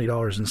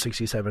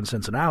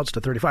 $20.67 an ounce to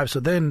 $35.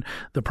 So then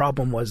the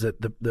problem was that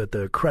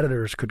the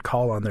creditors could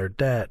call on their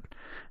debt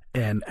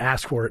and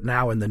ask for it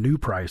now in the new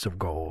price of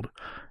gold,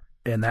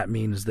 and that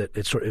means that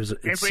it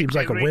seems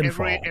like a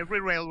windfall.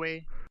 Every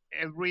railway,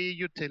 every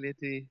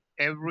utility,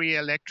 every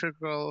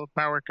electrical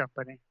power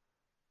company,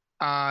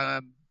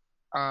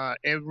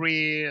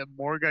 every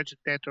mortgage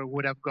debtor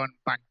would have gone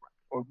bankrupt,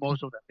 or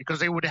most of them, because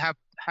they would have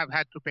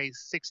had to pay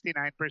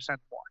 69%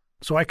 more.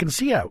 So I can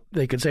see how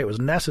they could say it was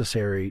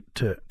necessary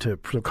so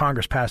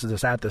Congress passes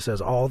this act that says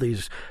all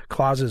these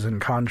clauses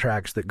and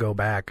contracts that go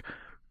back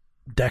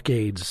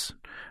decades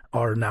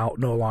are now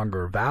no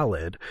longer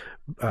valid.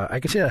 I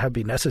can see that would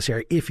be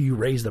necessary if you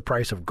raise the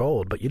price of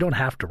gold, but you don't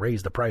have to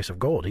raise the price of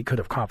gold. He could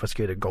have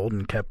confiscated gold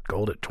and kept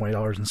gold at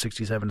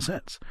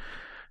 $20.67.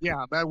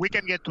 Yeah, but we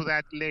can get to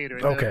that later.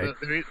 Okay.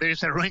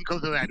 There's a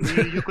wrinkle to that.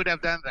 You could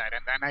have done that,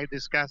 and I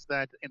discussed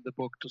that in the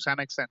book to some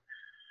extent.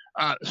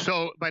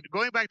 But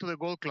going back to the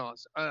gold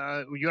clause,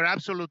 you're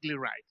absolutely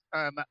right.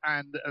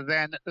 And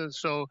then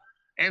so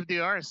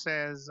FDR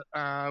says,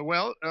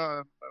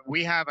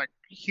 we have a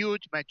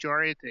huge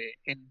majority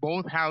in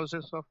both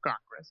houses of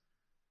Congress,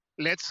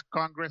 let's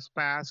Congress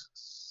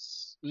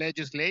pass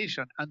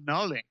legislation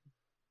annulling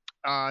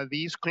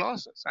these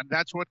clauses. And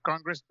that's what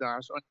Congress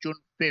does on June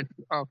 5th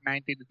of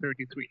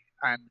 1933.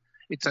 And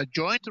it's a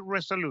joint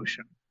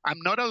resolution. I'm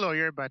not a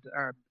lawyer, but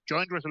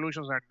joint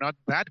resolutions are not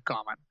that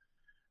common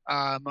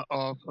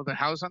of the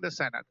House and the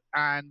Senate.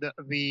 And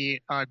the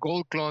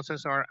gold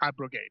clauses are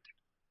abrogated.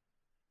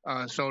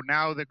 So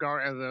now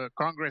the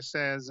Congress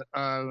says,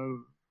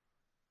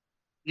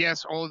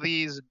 yes, all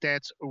these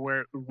debts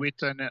were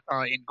written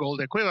in gold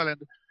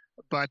equivalent,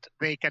 but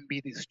they can be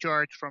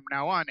discharged from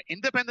now on,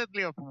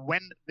 independently of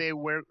when they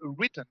were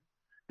written.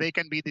 They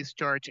can be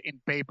discharged in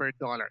paper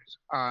dollars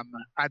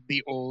at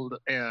the old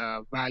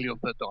value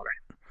of the dollar.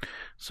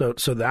 So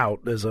now,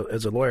 as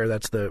a lawyer,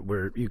 that's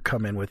where you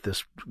come in with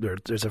this.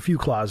 There's a few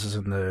clauses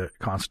in the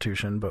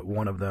Constitution, but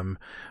one of them,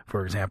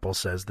 for example,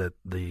 says that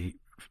the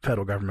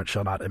federal government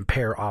shall not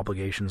impair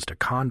obligations to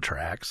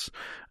contracts,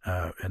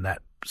 and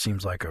that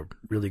seems like a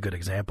really good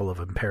example of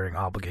impairing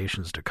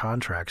obligations to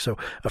contracts. So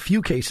a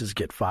few cases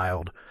get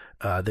filed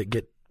that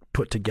get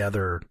put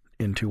together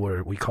into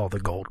what we call the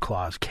Gold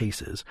Clause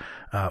cases.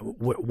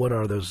 What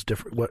are those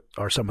different? What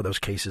are some of those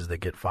cases that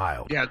get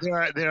filed? Yeah,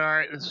 there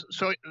are.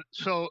 So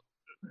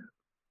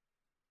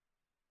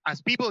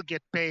as people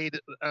get paid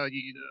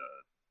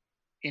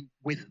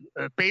with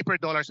paper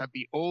dollars at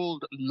the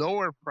old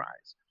lower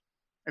price,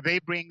 they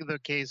bring the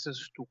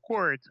cases to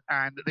court,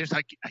 and there's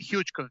like a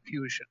huge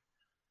confusion.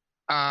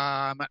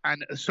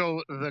 And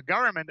so the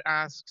government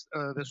asks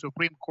the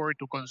Supreme Court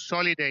to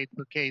consolidate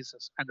the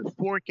cases, and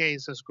 4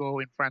 cases go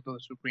in front of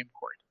the Supreme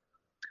Court.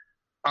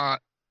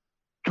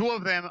 2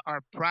 of them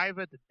are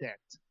private debt,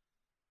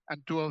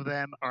 and 2 of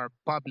them are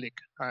public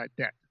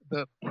debt.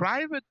 The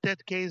private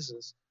debt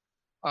cases,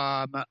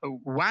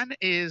 one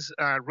is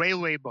a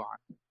railway bond,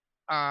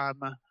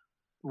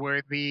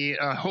 where the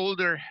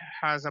holder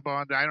has a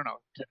bond, I don't know,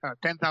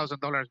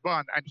 $10,000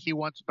 bond, and he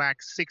wants back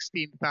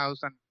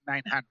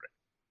 $16,900,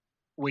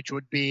 which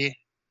would be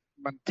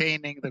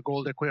maintaining the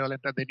gold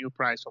equivalent at the new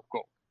price of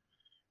gold.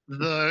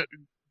 The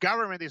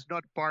government is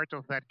not part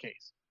of that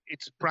case.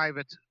 It's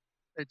private.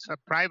 It's a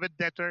private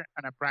debtor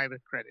and a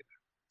private creditor.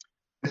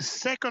 The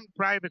second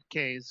private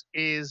case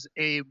is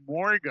a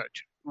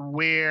mortgage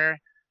where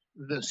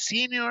the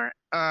senior,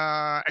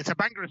 it's a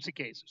bankruptcy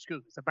case,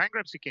 it's a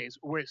bankruptcy case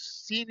where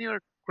senior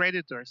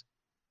creditors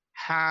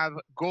have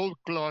gold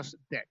clause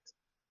debt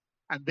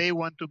and they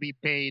want to be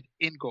paid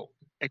in gold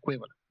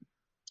equivalent.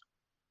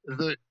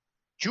 The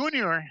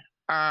junior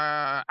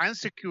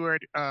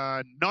unsecured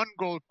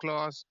non-gold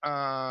clause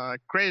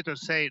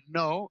creditors say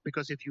no,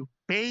 because if you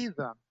pay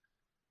them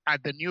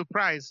at the new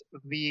price,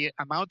 the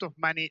amount of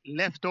money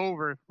left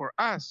over for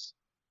us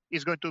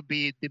is going to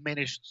be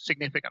diminished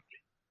significantly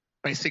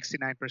by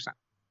 69%.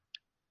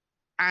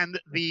 And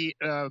the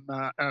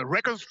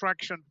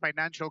Reconstruction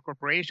Financial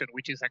Corporation,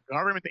 which is a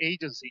government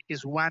agency,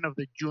 is one of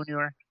the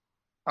junior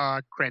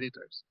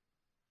creditors.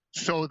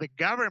 So the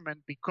government,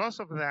 because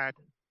of that,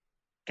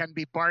 can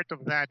be part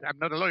of that. I'm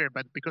not a lawyer,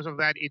 but because of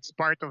that, it's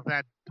part of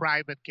that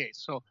private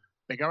case. So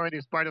the government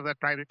is part of that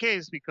private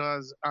case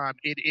because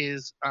it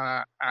is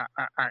a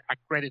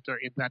creditor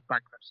in that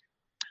bankruptcy.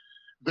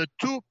 The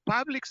 2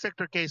 public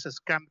sector cases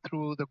come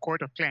through the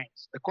Court of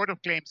Claims. The Court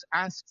of Claims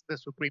asks the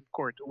Supreme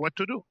Court what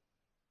to do.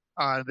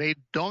 They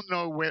don't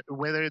know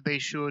whether they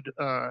should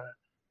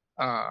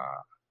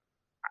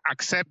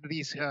accept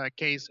these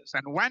cases.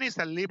 And one is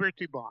a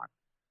Liberty bond,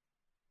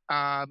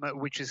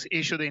 which is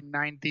issued in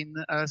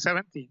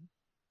 1917.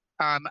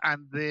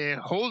 And the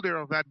holder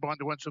of that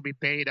bond wants to be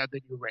paid at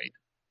the new rate.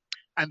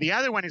 And the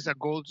other one is a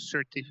gold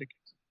certificate,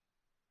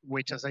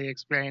 which, as I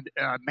explained,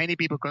 many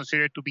people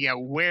consider to be a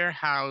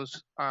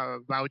warehouse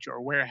voucher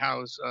or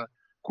warehouse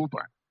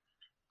coupon.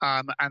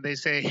 And they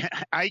say,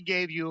 I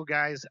gave you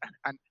guys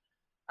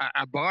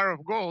a bar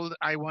of gold,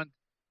 I want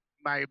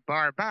my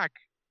bar back,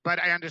 but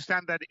I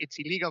understand that it's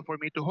illegal for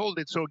me to hold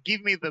it, so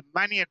give me the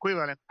money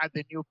equivalent at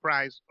the new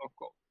price of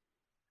gold.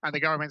 And the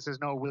government says,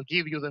 no, we'll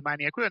give you the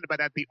money equivalent, but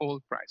at the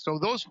old price. So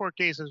those 4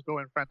 cases go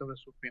in front of the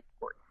Supreme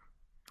Court.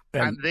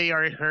 And they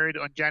are heard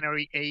on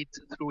January 8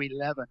 through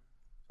 11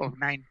 of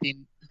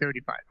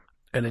 1935.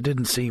 And it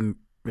didn't seem,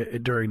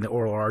 during the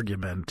oral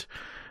argument,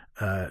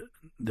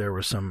 there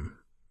was some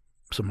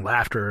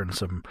laughter and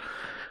some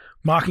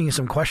mocking,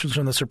 some questions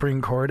from the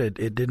Supreme Court.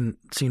 It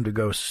didn't seem to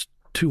go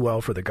too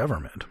well for the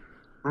government.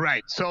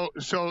 Right. So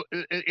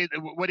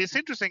what is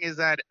interesting is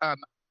that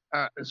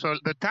so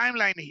the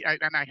timeline,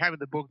 and I have in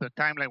the book the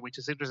timeline, which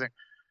is interesting.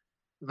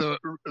 The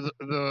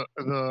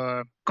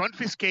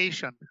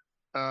confiscation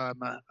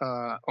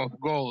of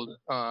gold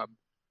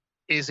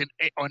is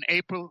on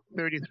April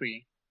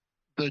 33.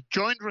 The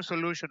joint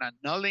resolution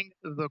annulling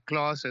the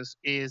clauses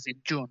is in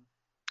June.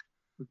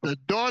 The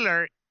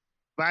dollar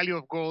value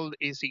of gold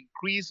is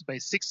increased by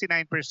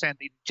 69%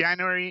 in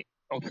January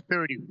of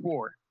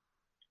 34.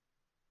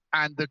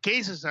 And the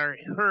cases are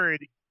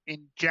heard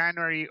in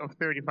January of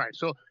 35.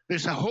 So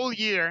there's a whole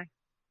year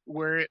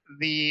where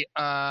the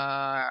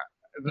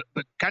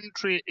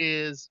country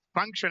is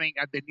functioning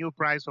at the new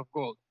price of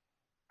gold.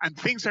 and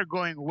things are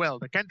going well.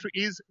 The country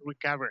is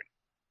recovering.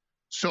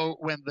 So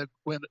when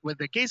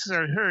the cases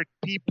are heard,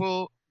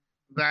 people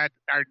that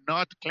are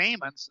not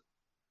claimants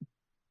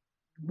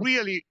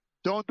really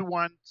don't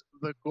want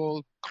the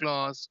gold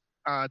clause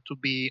to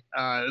be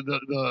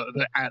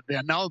the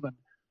annulment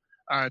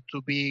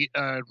to be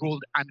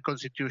ruled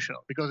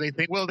unconstitutional, because they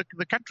think, well,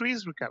 the country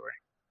is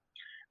recovering,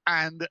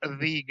 and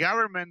the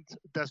government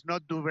does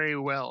not do very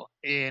well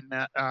in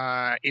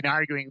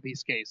arguing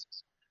these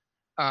cases.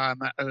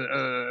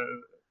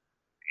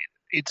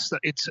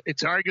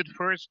 It's argued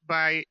first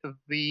by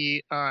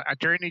the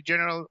Attorney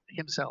General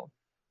himself.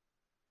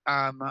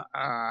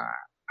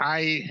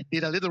 I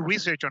did a little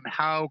research on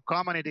how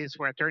common it is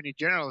for attorney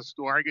generals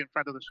to argue in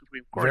front of the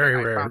Supreme Court. Very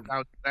and rare. I found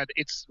out that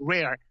it's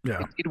rare.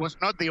 Yeah. It was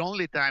not the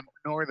only time,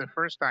 nor the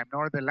first time,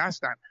 nor the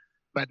last time,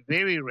 but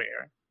very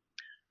rare.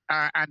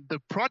 And the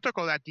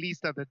protocol, at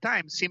least at the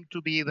time, seemed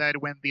to be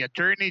that when the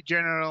attorney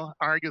general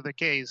argued the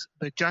case,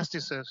 the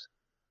justices,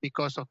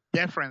 because of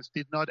deference,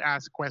 did not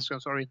ask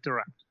questions or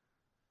interrupt.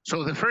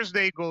 So the first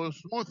day goes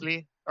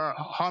smoothly.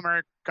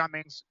 Homer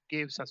Cummings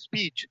gives a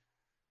speech.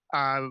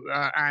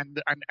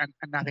 And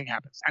nothing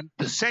happens. And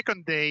the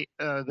second day,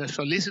 the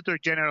Solicitor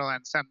General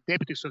and some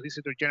Deputy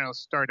Solicitor Generals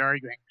start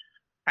arguing,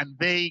 and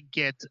they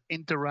get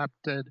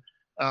interrupted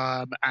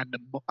and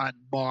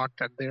mocked,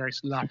 and there is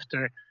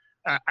laughter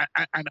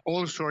and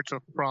all sorts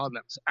of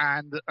problems.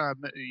 And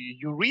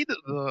you read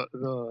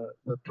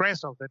the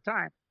press of the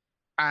time,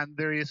 and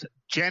there is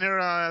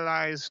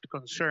generalized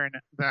concern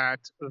that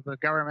the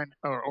government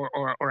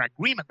or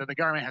agreement that the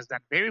government has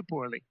done very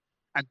poorly.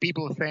 And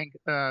people think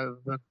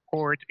the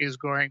court is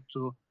going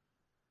to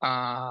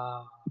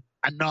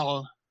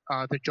annul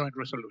the joint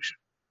resolution.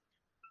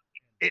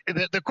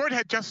 The court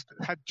had just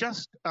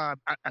a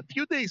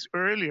few days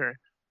earlier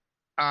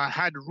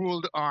had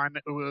ruled on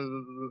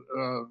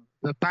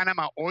the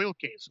Panama oil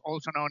case,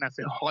 also known as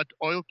the hot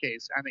oil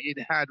case, and it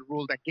had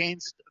ruled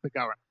against the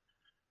government.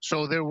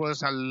 So there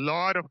was a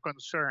lot of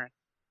concern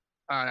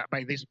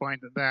by this point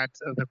that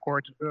the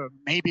court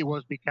maybe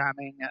was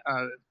becoming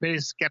very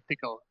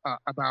skeptical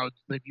about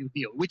the New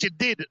Deal, which it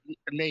did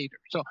later.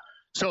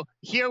 So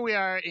here we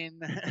are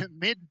in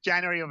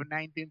mid-January of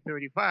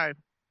 1935,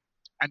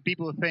 and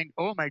people think,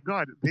 oh my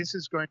God, this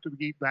is going to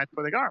be bad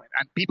for the government.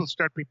 And people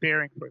start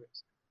preparing for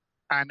this.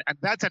 And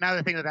that's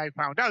another thing that I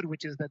found out,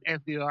 which is that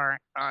FDR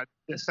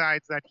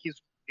decides that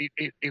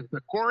if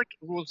the court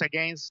rules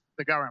against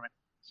the government,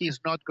 he's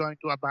not going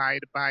to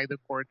abide by the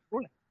court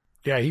ruling.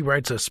 Yeah, he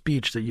writes a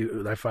speech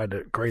that I find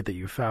it great that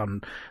you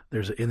found.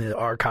 There's in the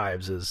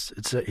archives.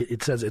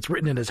 It says it's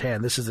written in his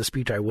hand. This is the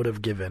speech I would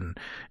have given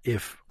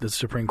if the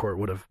Supreme Court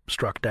would have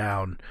struck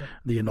down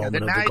the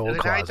annulment of the gold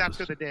clauses. The night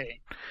after the day.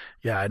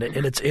 Yeah,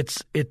 and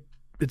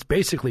it's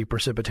basically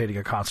precipitating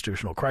a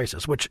constitutional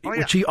crisis, which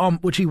he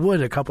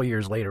would a couple of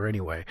years later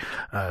anyway.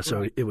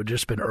 So it would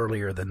just been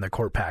earlier than the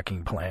court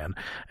packing plan.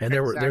 And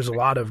there's a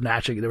lot of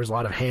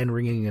hand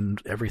wringing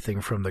and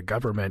everything from the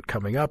government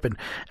coming up. And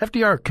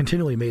FDR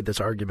continually made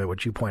this argument,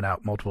 which you point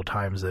out multiple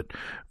times, that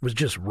was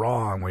just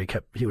wrong. Where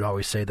he would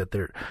always say that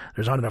there's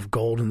not enough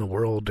gold in the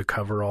world to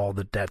cover all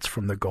the debts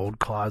from the gold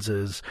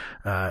clauses.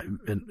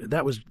 And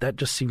that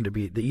just seemed to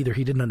be either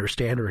he didn't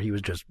understand or he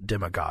was just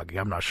demagoguing.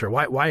 I'm not sure.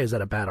 Why is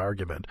that a bad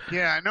argument?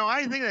 Yeah, no,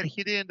 I think that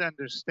he didn't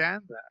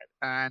understand that.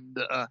 And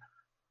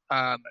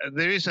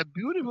there is a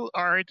beautiful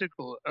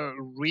article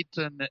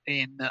written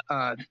in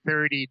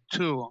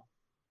 32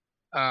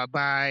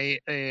 by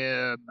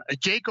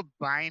Jacob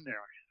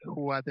Viner,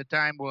 who at the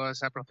time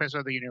was a professor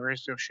at the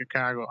University of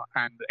Chicago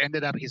and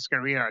ended up his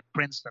career at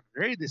Princeton,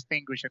 very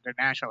distinguished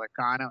international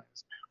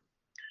economist,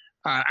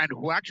 and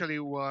who actually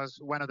was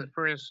one of the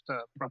first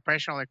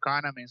professional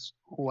economists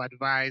who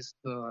advised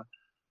the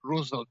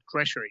Roosevelt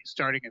Treasury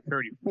starting in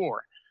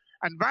 34.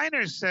 And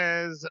Viner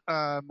says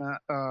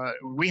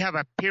we have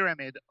a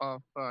pyramid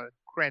of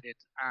credit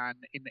and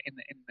in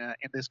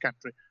this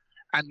country,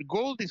 and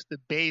gold is the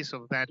base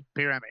of that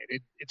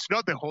pyramid. It's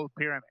not the whole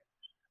pyramid.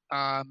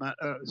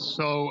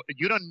 So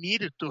you don't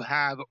need to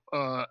have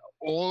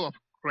all of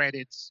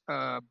credits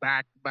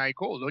backed by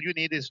gold. All you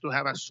need is to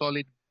have a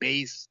solid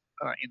base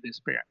in this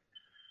pyramid.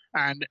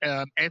 And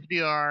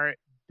FDR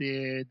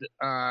did.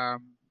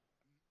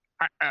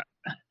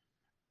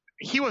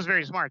 He was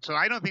very smart, so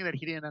I don't think that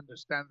he didn't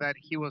understand that.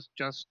 He was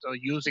just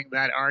using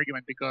that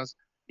argument because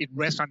it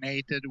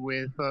resonated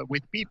with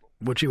people,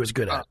 which he was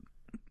good at.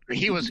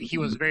 He was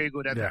very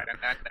good at that,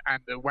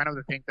 and one of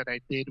the things that I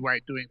did while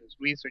doing this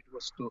research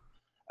was to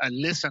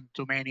listen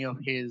to many of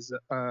his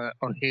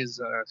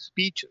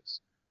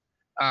speeches,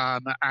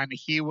 and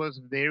he was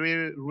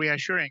very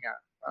reassuring.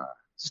 A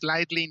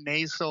slightly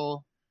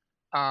nasal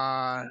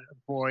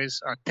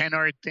voice, a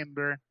tenor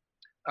timbre.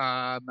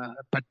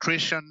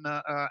 Patrician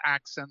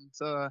accent.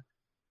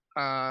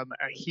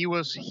 He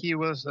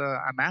was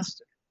a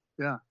master.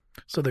 Yeah.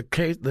 So the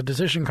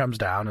decision comes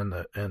down,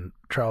 and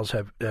Charles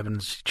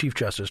Evans, Chief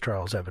Justice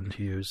Charles Evans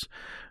Hughes,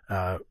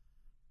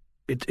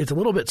 it's a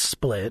little bit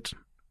split.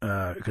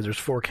 because there's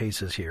 4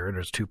 cases here, and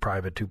there's 2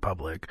 private, 2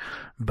 public,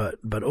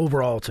 but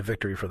overall it's a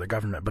victory for the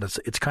government. But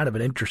it's kind of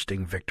an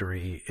interesting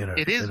victory in a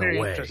way. It is very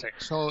interesting.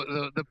 So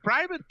the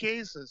private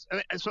cases.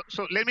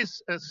 So let me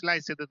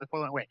slice it in the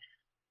following way.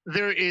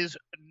 There is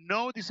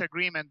no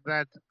disagreement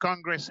that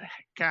Congress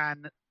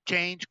can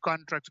change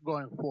contracts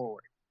going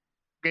forward.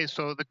 Okay,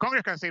 so the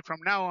Congress can say from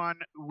now on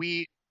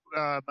we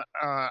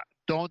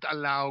don't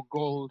allow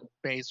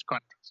gold-based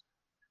contracts.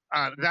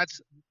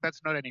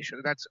 That's not an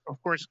issue. That's,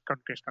 of course,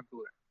 Congress can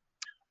do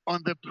that.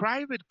 On the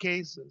private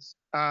cases,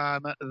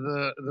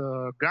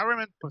 the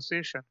government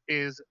position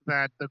is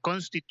that the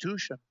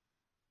Constitution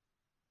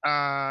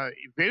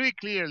very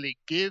clearly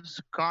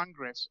gives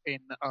Congress in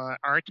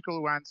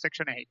Article 1,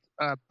 Section 8,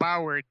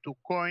 power to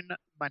coin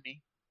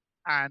money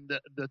and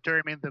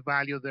determine the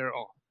value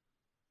thereof.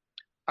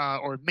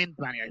 Or mint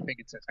money, I think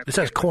it says. It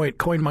says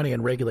coin money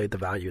and regulate the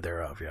value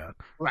thereof, yeah.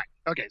 Right.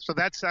 Okay, so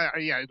that's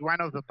it's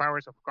one of the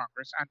powers of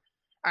Congress.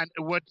 And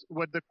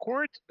what the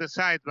court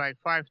decides by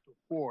 5-4,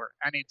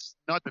 and it's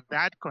not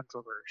that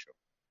controversial,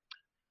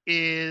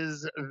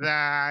 is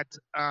that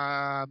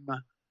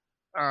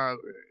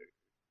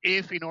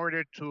if in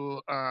order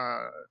to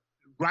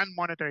run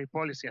monetary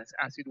policy,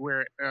 as it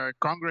were,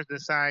 Congress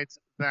decides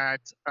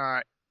that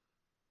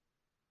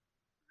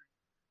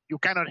you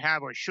cannot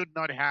have or should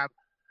not have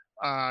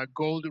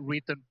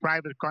gold-written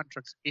private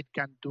contracts, it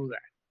can do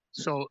that.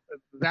 So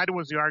that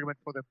was the argument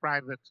for the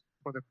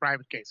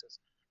private cases.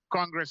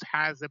 Congress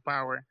has the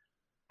power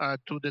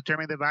to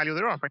determine the value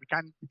thereof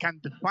and can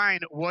define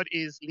what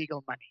is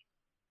legal money.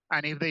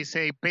 And if they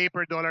say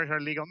paper dollars are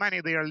legal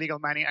money, they are legal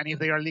money. And if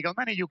they are legal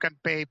money, you can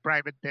pay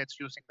private debts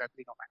using that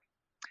legal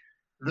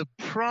money. The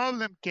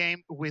problem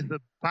came with the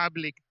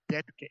public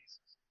debt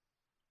cases.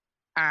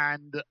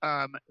 And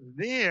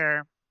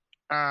there,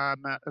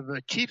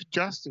 the Chief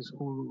Justice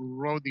who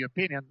wrote the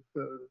opinion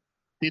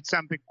did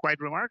something quite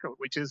remarkable,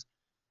 which is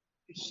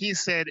he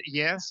said,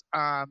 yes,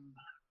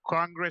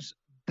 Congress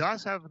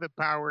does have the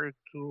power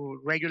to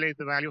regulate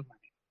the value of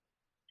money,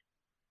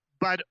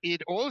 but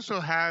it also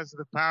has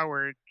the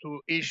power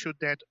to issue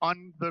debt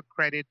on the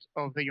credit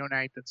of the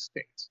United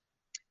States.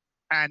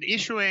 And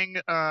issuing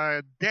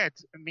debt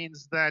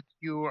means that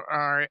you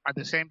are at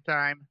the same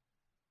time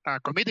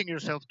committing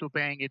yourself to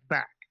paying it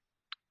back.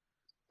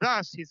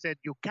 Thus, he said,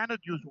 you cannot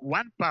use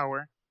one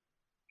power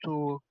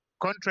to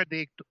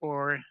contradict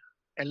or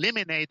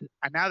eliminate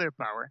another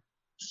power.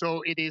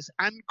 So it is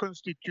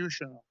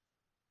unconstitutional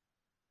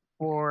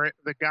for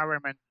the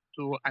government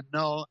to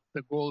annul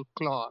the gold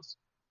clause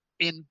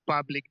in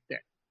public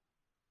debt.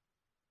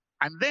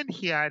 And then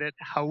he added,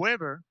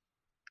 however,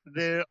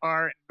 there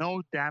are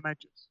no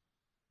damages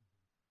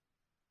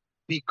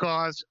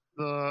because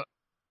the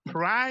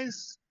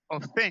price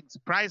of things,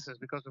 prices,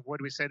 because of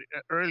what we said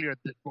earlier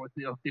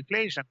of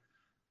deflation,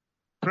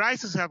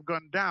 prices have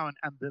gone down,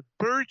 and the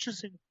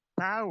purchasing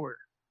power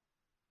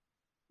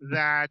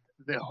that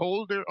the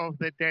holder of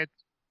the debt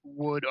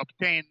would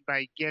obtain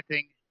by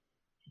getting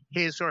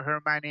his or her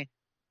money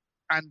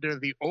under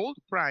the old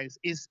price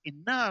is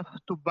enough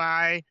to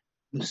buy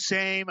the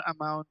same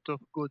amount of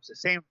goods, the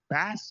same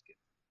basket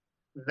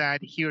that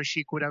he or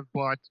she could have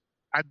bought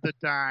at the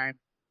time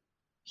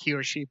he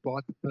or she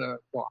bought the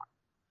bond.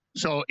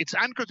 So it's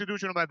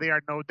unconstitutional, but there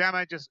are no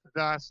damages.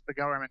 Thus, the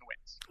government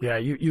wins. Yeah,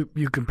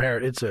 you compare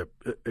it. It's a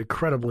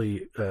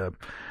incredibly,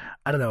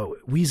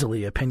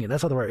 weaselly opinion.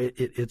 That's not the word.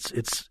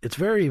 It's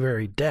very,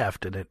 very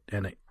deft, and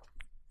it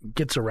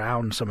gets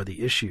around some of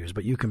the issues.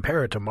 But you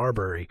compare it to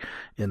Marbury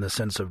in the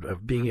sense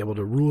of being able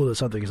to rule that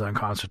something is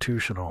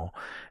unconstitutional,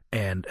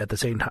 and at the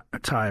same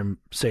time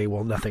say,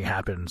 well, nothing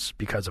happens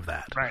because of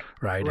that.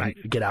 Right. And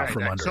get out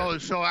from under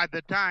it. So at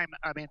the time,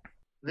 I mean,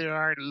 there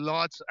are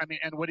lots. I mean,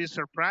 and what is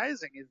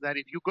surprising is that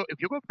if you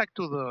go back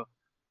to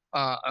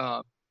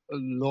the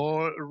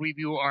law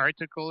review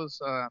articles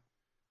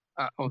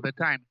of the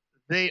time,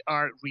 they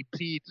are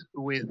replete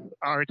with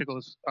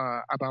articles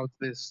about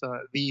these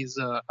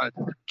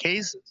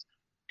cases.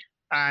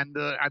 And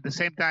at the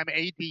same time,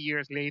 80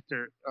 years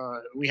later,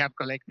 we have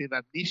collective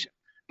amnesia.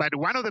 But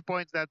one of the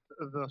points that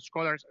the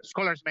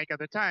scholars make at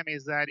the time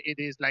is that it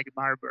is like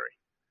Marbury.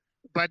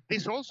 But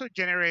this also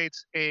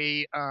generates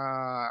a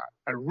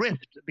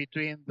rift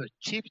between the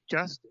Chief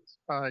Justice,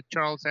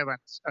 Charles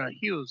Evans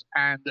Hughes,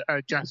 and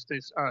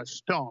Justice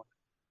Stone,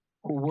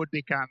 who would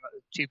become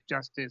Chief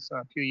Justice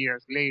a few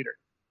years later.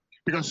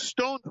 Because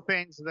Stone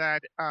thinks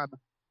that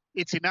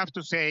it's enough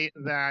to say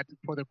that,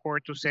 for the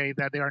court to say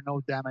that there are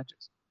no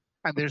damages,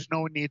 and there's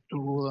no need to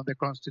rule on the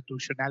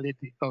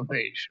constitutionality of the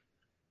issue.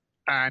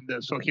 And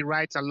so he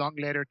writes a long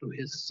letter to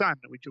his son,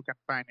 which you can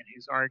find in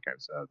his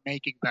archives,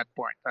 making that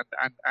point.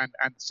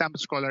 And some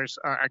scholars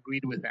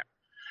agreed with him.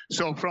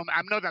 So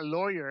I'm not a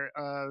lawyer,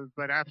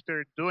 but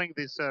after doing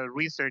this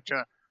research,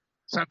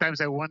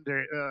 sometimes I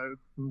wonder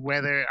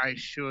whether I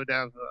should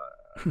have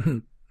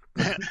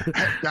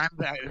done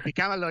that,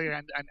 become a lawyer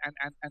and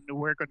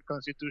work on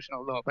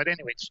constitutional law. But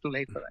anyway, it's too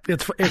late for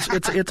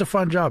that. It's a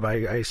fun job.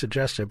 I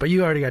suggest it. But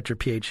you already got your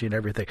PhD and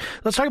everything.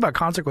 Let's talk about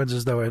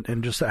consequences, though,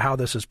 and just how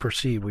this is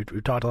perceived. We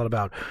talked a lot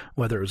about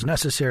whether it was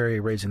necessary,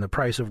 raising the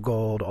price of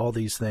gold, all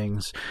these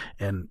things.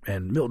 And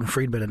Milton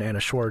Friedman and Anna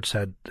Schwartz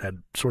had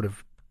sort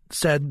of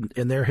said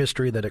in their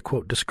history that it,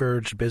 quote,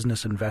 discouraged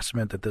business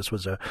investment, that this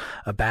was a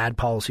bad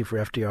policy for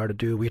FDR to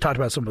do. We talked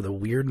about some of the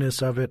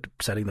weirdness of it,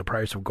 setting the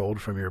price of gold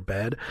from your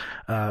bed.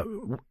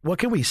 What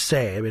can we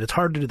say? I mean, it's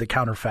hard to do the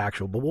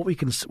counterfactual, but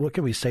what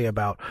can we say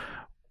about,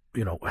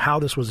 how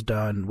this was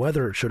done,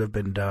 whether it should have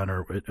been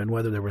done, and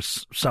whether there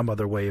was some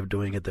other way of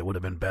doing it that would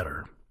have been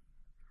better?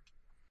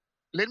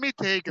 Let me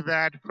take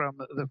that from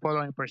the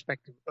following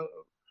perspective.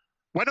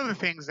 One of the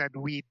things that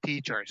we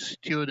teach our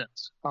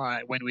students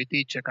when we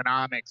teach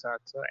economics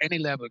at any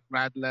level,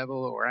 grad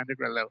level or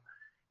undergrad level,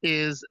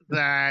 is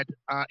that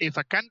if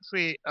a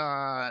country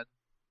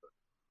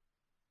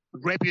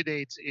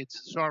repudiates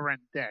its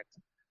sovereign debt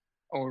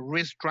or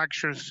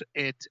restructures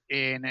it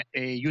in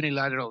a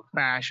unilateral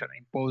fashion,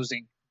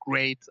 imposing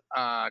great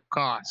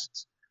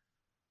costs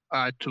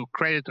to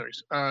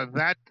creditors,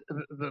 that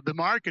the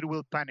market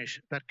will punish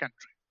that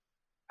country.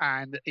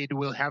 And it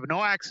will have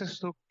no access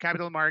to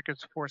capital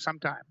markets for some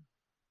time.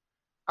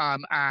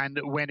 And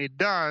when it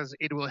does,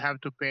 it will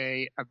have to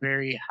pay a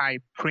very high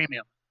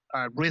premium,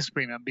 risk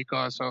premium,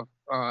 because of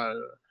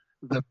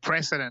the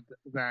precedent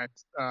that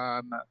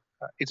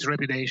its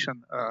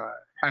reputation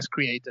has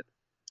created.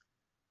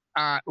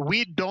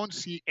 We don't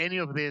see any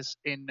of this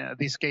in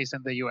this case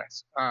in the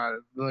U.S.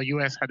 The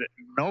U.S. had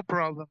no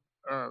problem,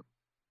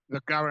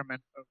 the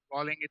government,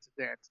 falling its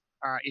debt.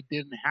 It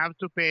didn't have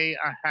to pay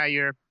a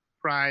higher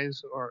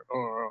price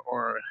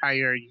or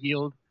higher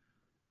yield.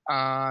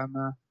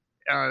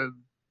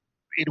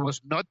 It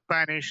was not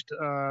punished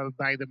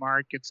by the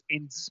markets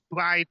in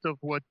spite of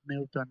what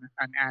Milton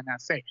and Anna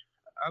say.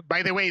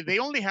 By the way, they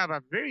only have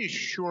a very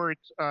short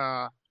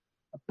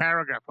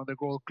paragraph on the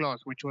gold clause,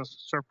 which was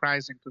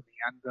surprising to me.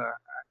 And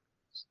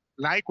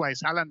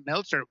likewise, Alan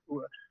Meltzer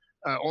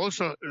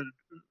also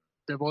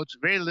devotes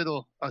very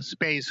little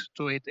space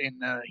to it in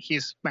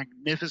his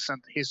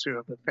magnificent history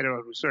of the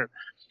Federal Reserve.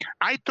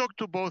 I talked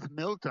to both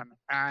Milton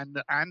and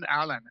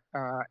Alan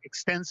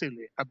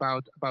extensively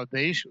about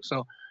the issue.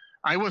 So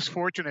I was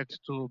fortunate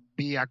to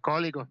be a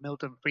colleague of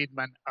Milton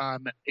Friedman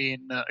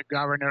in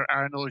Governor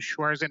Arnold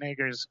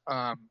Schwarzenegger's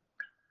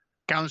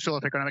Council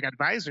of Economic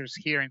Advisors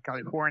here in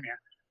California.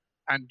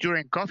 And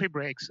during coffee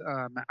breaks,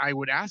 I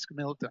would ask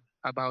Milton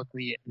about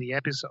the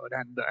episode,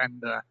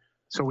 and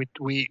so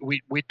we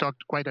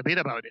talked quite a bit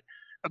about it.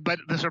 But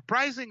the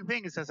surprising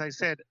thing is, as I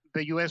said,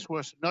 the U.S.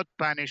 was not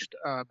punished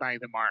by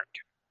the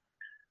market.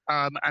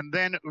 And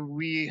then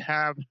we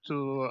have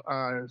to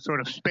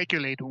sort of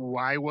speculate,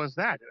 why was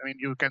that? I mean,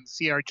 you can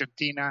see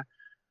Argentina,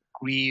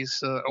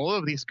 Greece, all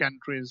of these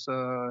countries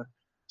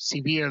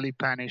severely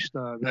punished,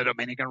 the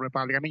Dominican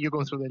Republic. I mean, you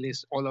go through the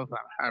list, all of them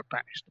are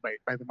punished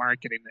by the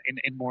market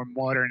in more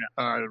modern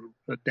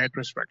debt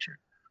restructuring.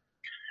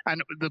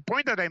 And the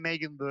point that I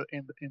make in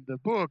the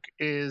book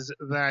is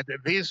that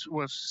this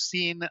was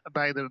seen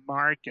by the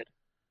market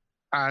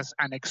as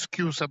an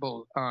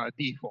excusable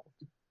default.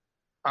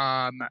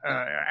 And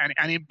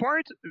in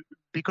part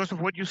because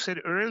of what you said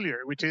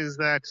earlier, which is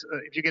that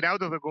if you get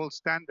out of the gold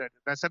standard,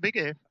 that's a big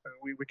if,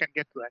 we can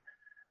get to that,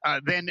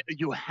 then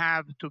you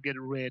have to get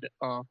rid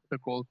of the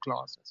gold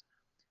clauses.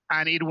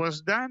 And it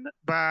was done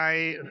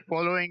by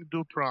following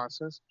due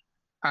process.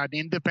 An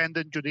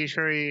independent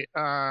judiciary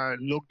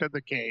looked at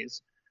the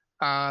case.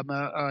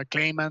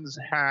 Claimants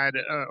had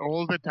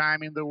all the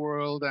time in the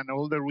world and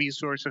all the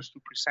resources to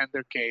present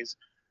their case.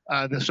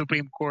 The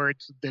Supreme Court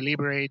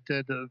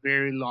deliberated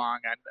very long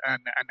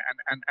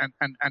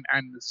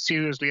and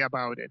seriously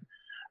about it.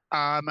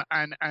 And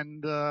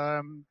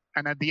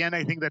at the end,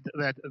 I think that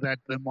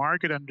the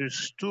market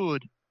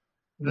understood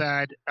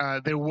that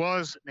there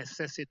was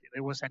necessity,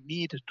 there was a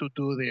need to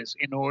do this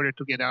in order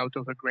to get out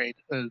of the Great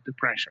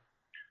Depression.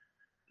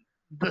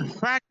 The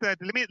fact that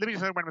let me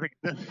just say one more thing.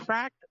 The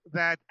fact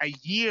that a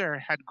year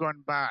had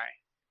gone by,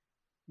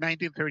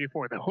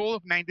 1934, the whole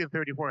of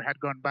 1934 had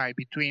gone by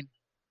between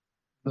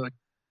the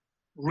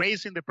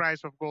raising the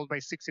price of gold by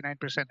 69%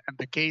 and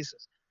the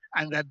cases,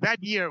 and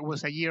that year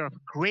was a year of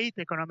great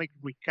economic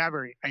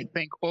recovery, I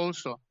think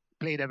also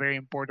played a very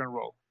important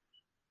role,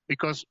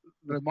 because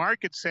the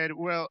market said,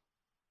 well,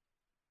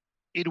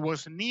 it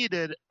was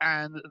needed,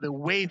 and the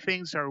way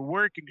things are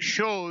working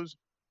shows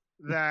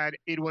that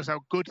it was a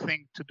good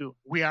thing to do.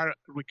 We are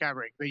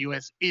recovering. The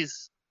U.S.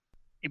 is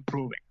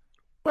improving.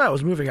 Well, it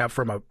was moving up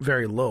from a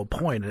very low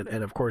point,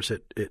 and of course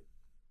it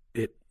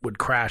would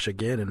crash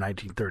again in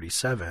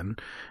 1937,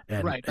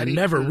 and right. And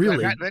never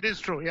really. That is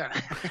true, yeah.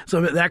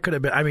 So that could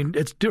have been. I mean,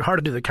 it's hard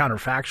to do the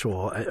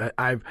counterfactual.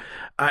 I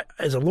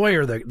as a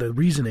lawyer, the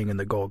reasoning in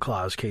the gold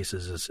clause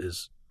cases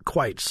is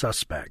quite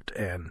suspect,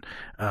 and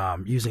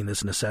using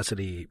this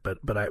necessity. But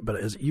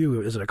as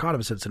an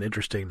economist, it's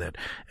interesting that,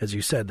 as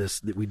you said,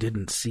 that we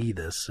didn't see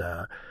this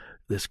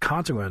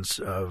consequence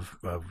of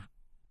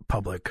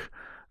public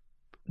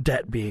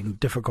debt being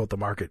difficult, the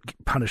market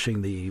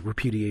punishing the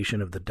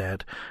repudiation of the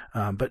debt.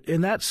 But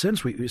in that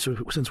sense,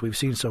 since we've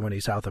seen so many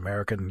South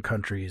American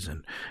countries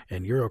and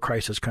Euro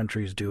crisis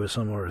countries do a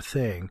similar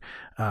thing,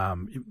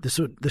 this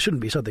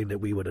shouldn't be something that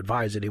we would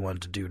advise anyone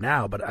to do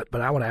now. But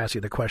I want to ask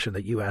you the question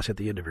that you ask at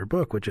the end of your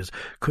book, which is,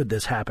 could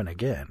this happen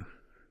again?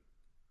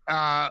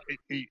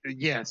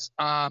 Yes.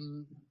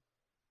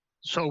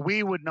 So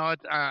we would not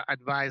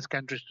advise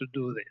countries to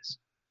do this.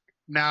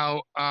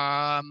 Now,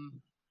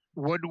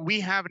 what we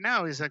have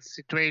now is a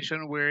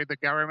situation where the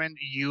government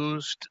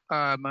used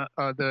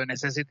the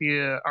necessity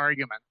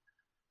argument,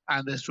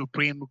 and the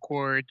Supreme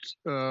Court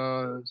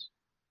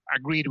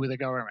agreed with the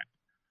government.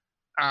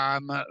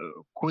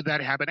 Could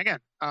that happen again?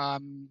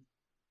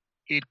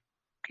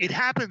 It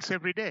happens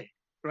every day,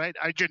 right?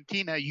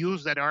 Argentina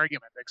used that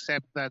argument,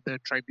 except that the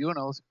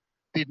tribunals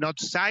did not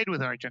side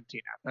with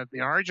Argentina, that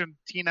the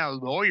Argentina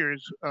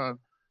lawyers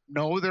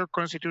know their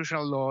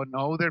constitutional law,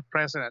 know their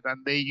precedent,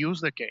 and they use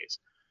the case,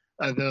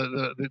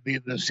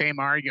 the same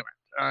argument.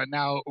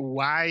 Now,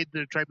 why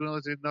the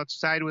tribunals did not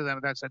side with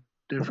them, that's a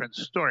different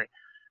story.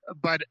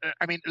 But,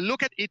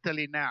 look at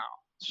Italy now.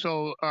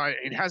 So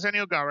it has a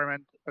new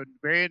government, a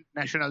very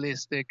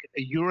nationalistic,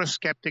 a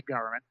Eurosceptic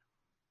government,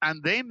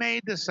 and they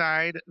may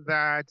decide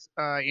that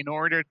in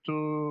order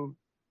to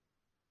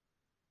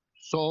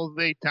solve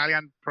the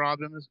Italian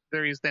problems,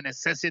 there is the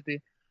necessity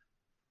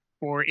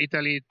for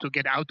Italy to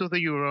get out of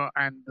the euro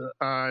and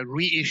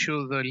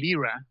reissue the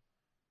lira,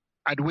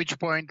 at which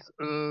point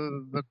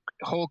the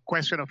whole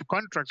question of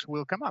contracts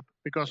will come up,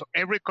 because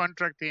every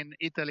contract in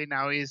Italy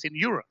now is in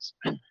euros.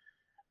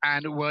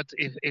 And what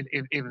if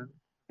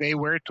they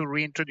were to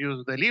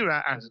reintroduce the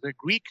lira, as the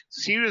Greek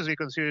seriously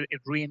considered it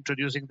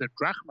reintroducing the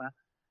drachma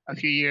a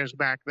few years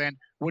back, then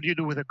what do you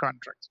do with the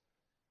contracts?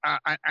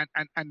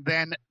 And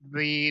then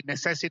the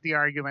necessity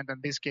argument in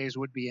this case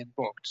would be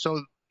invoked.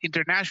 So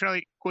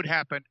internationally, could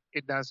happen.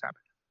 It does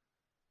happen.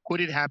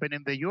 Could it happen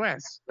in the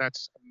U.S.?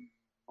 That's a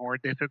more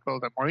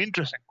difficult and more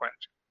interesting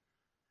question.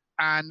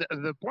 And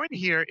the point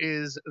here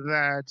is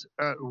that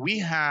we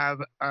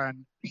have a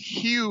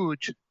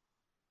huge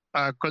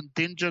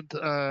contingent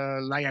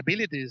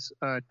liabilities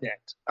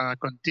debt,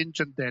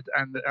 contingent debt,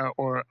 and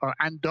or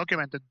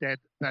undocumented debt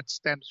that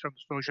stems from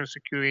Social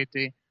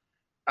Security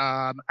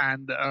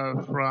and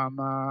from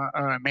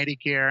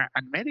Medicare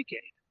and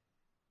Medicaid.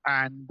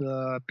 And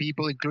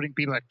people, including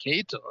people at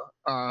Cato,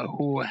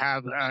 who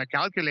have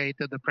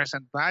calculated the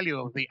present value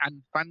of the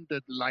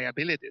unfunded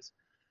liabilities,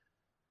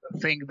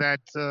 think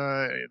that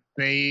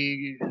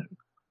they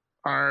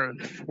are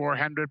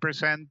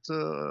 400%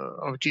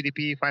 of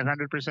GDP,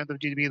 500% of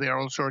GDP. There are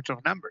all sorts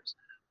of numbers.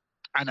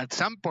 And at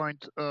some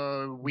point,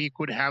 we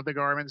could have the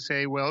government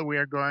say, well, we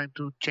are going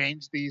to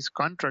change these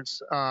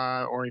contracts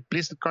or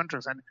implicit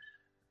contracts, and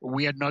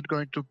we are not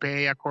going to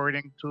pay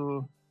according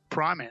to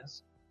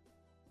promise.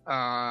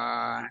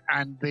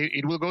 And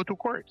it will go to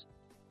court.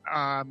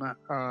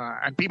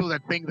 And people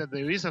that think that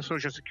there is a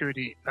Social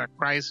Security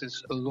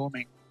crisis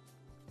looming,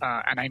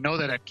 and I know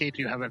that at Cato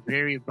you have a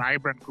very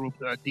vibrant group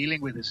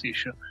dealing with this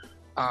issue,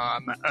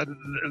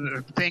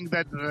 think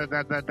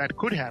that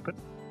could happen.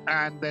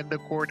 And then the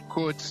court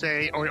could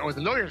say, or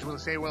the lawyers will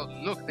say, well,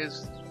 look,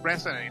 this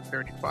precedent in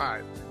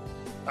 35.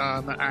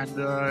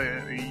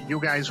 And you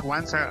guys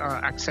once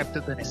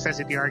accepted the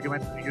necessity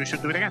argument, you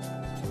should do it again.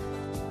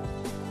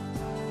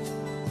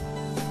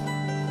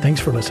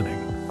 Thanks for listening.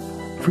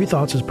 Free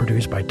Thoughts is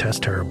produced by Tess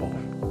Terrible.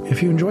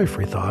 If you enjoy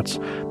Free Thoughts,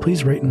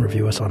 please rate and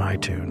review us on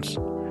iTunes.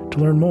 To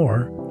learn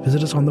more,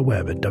 visit us on the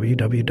web at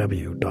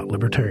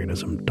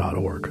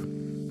www.libertarianism.org.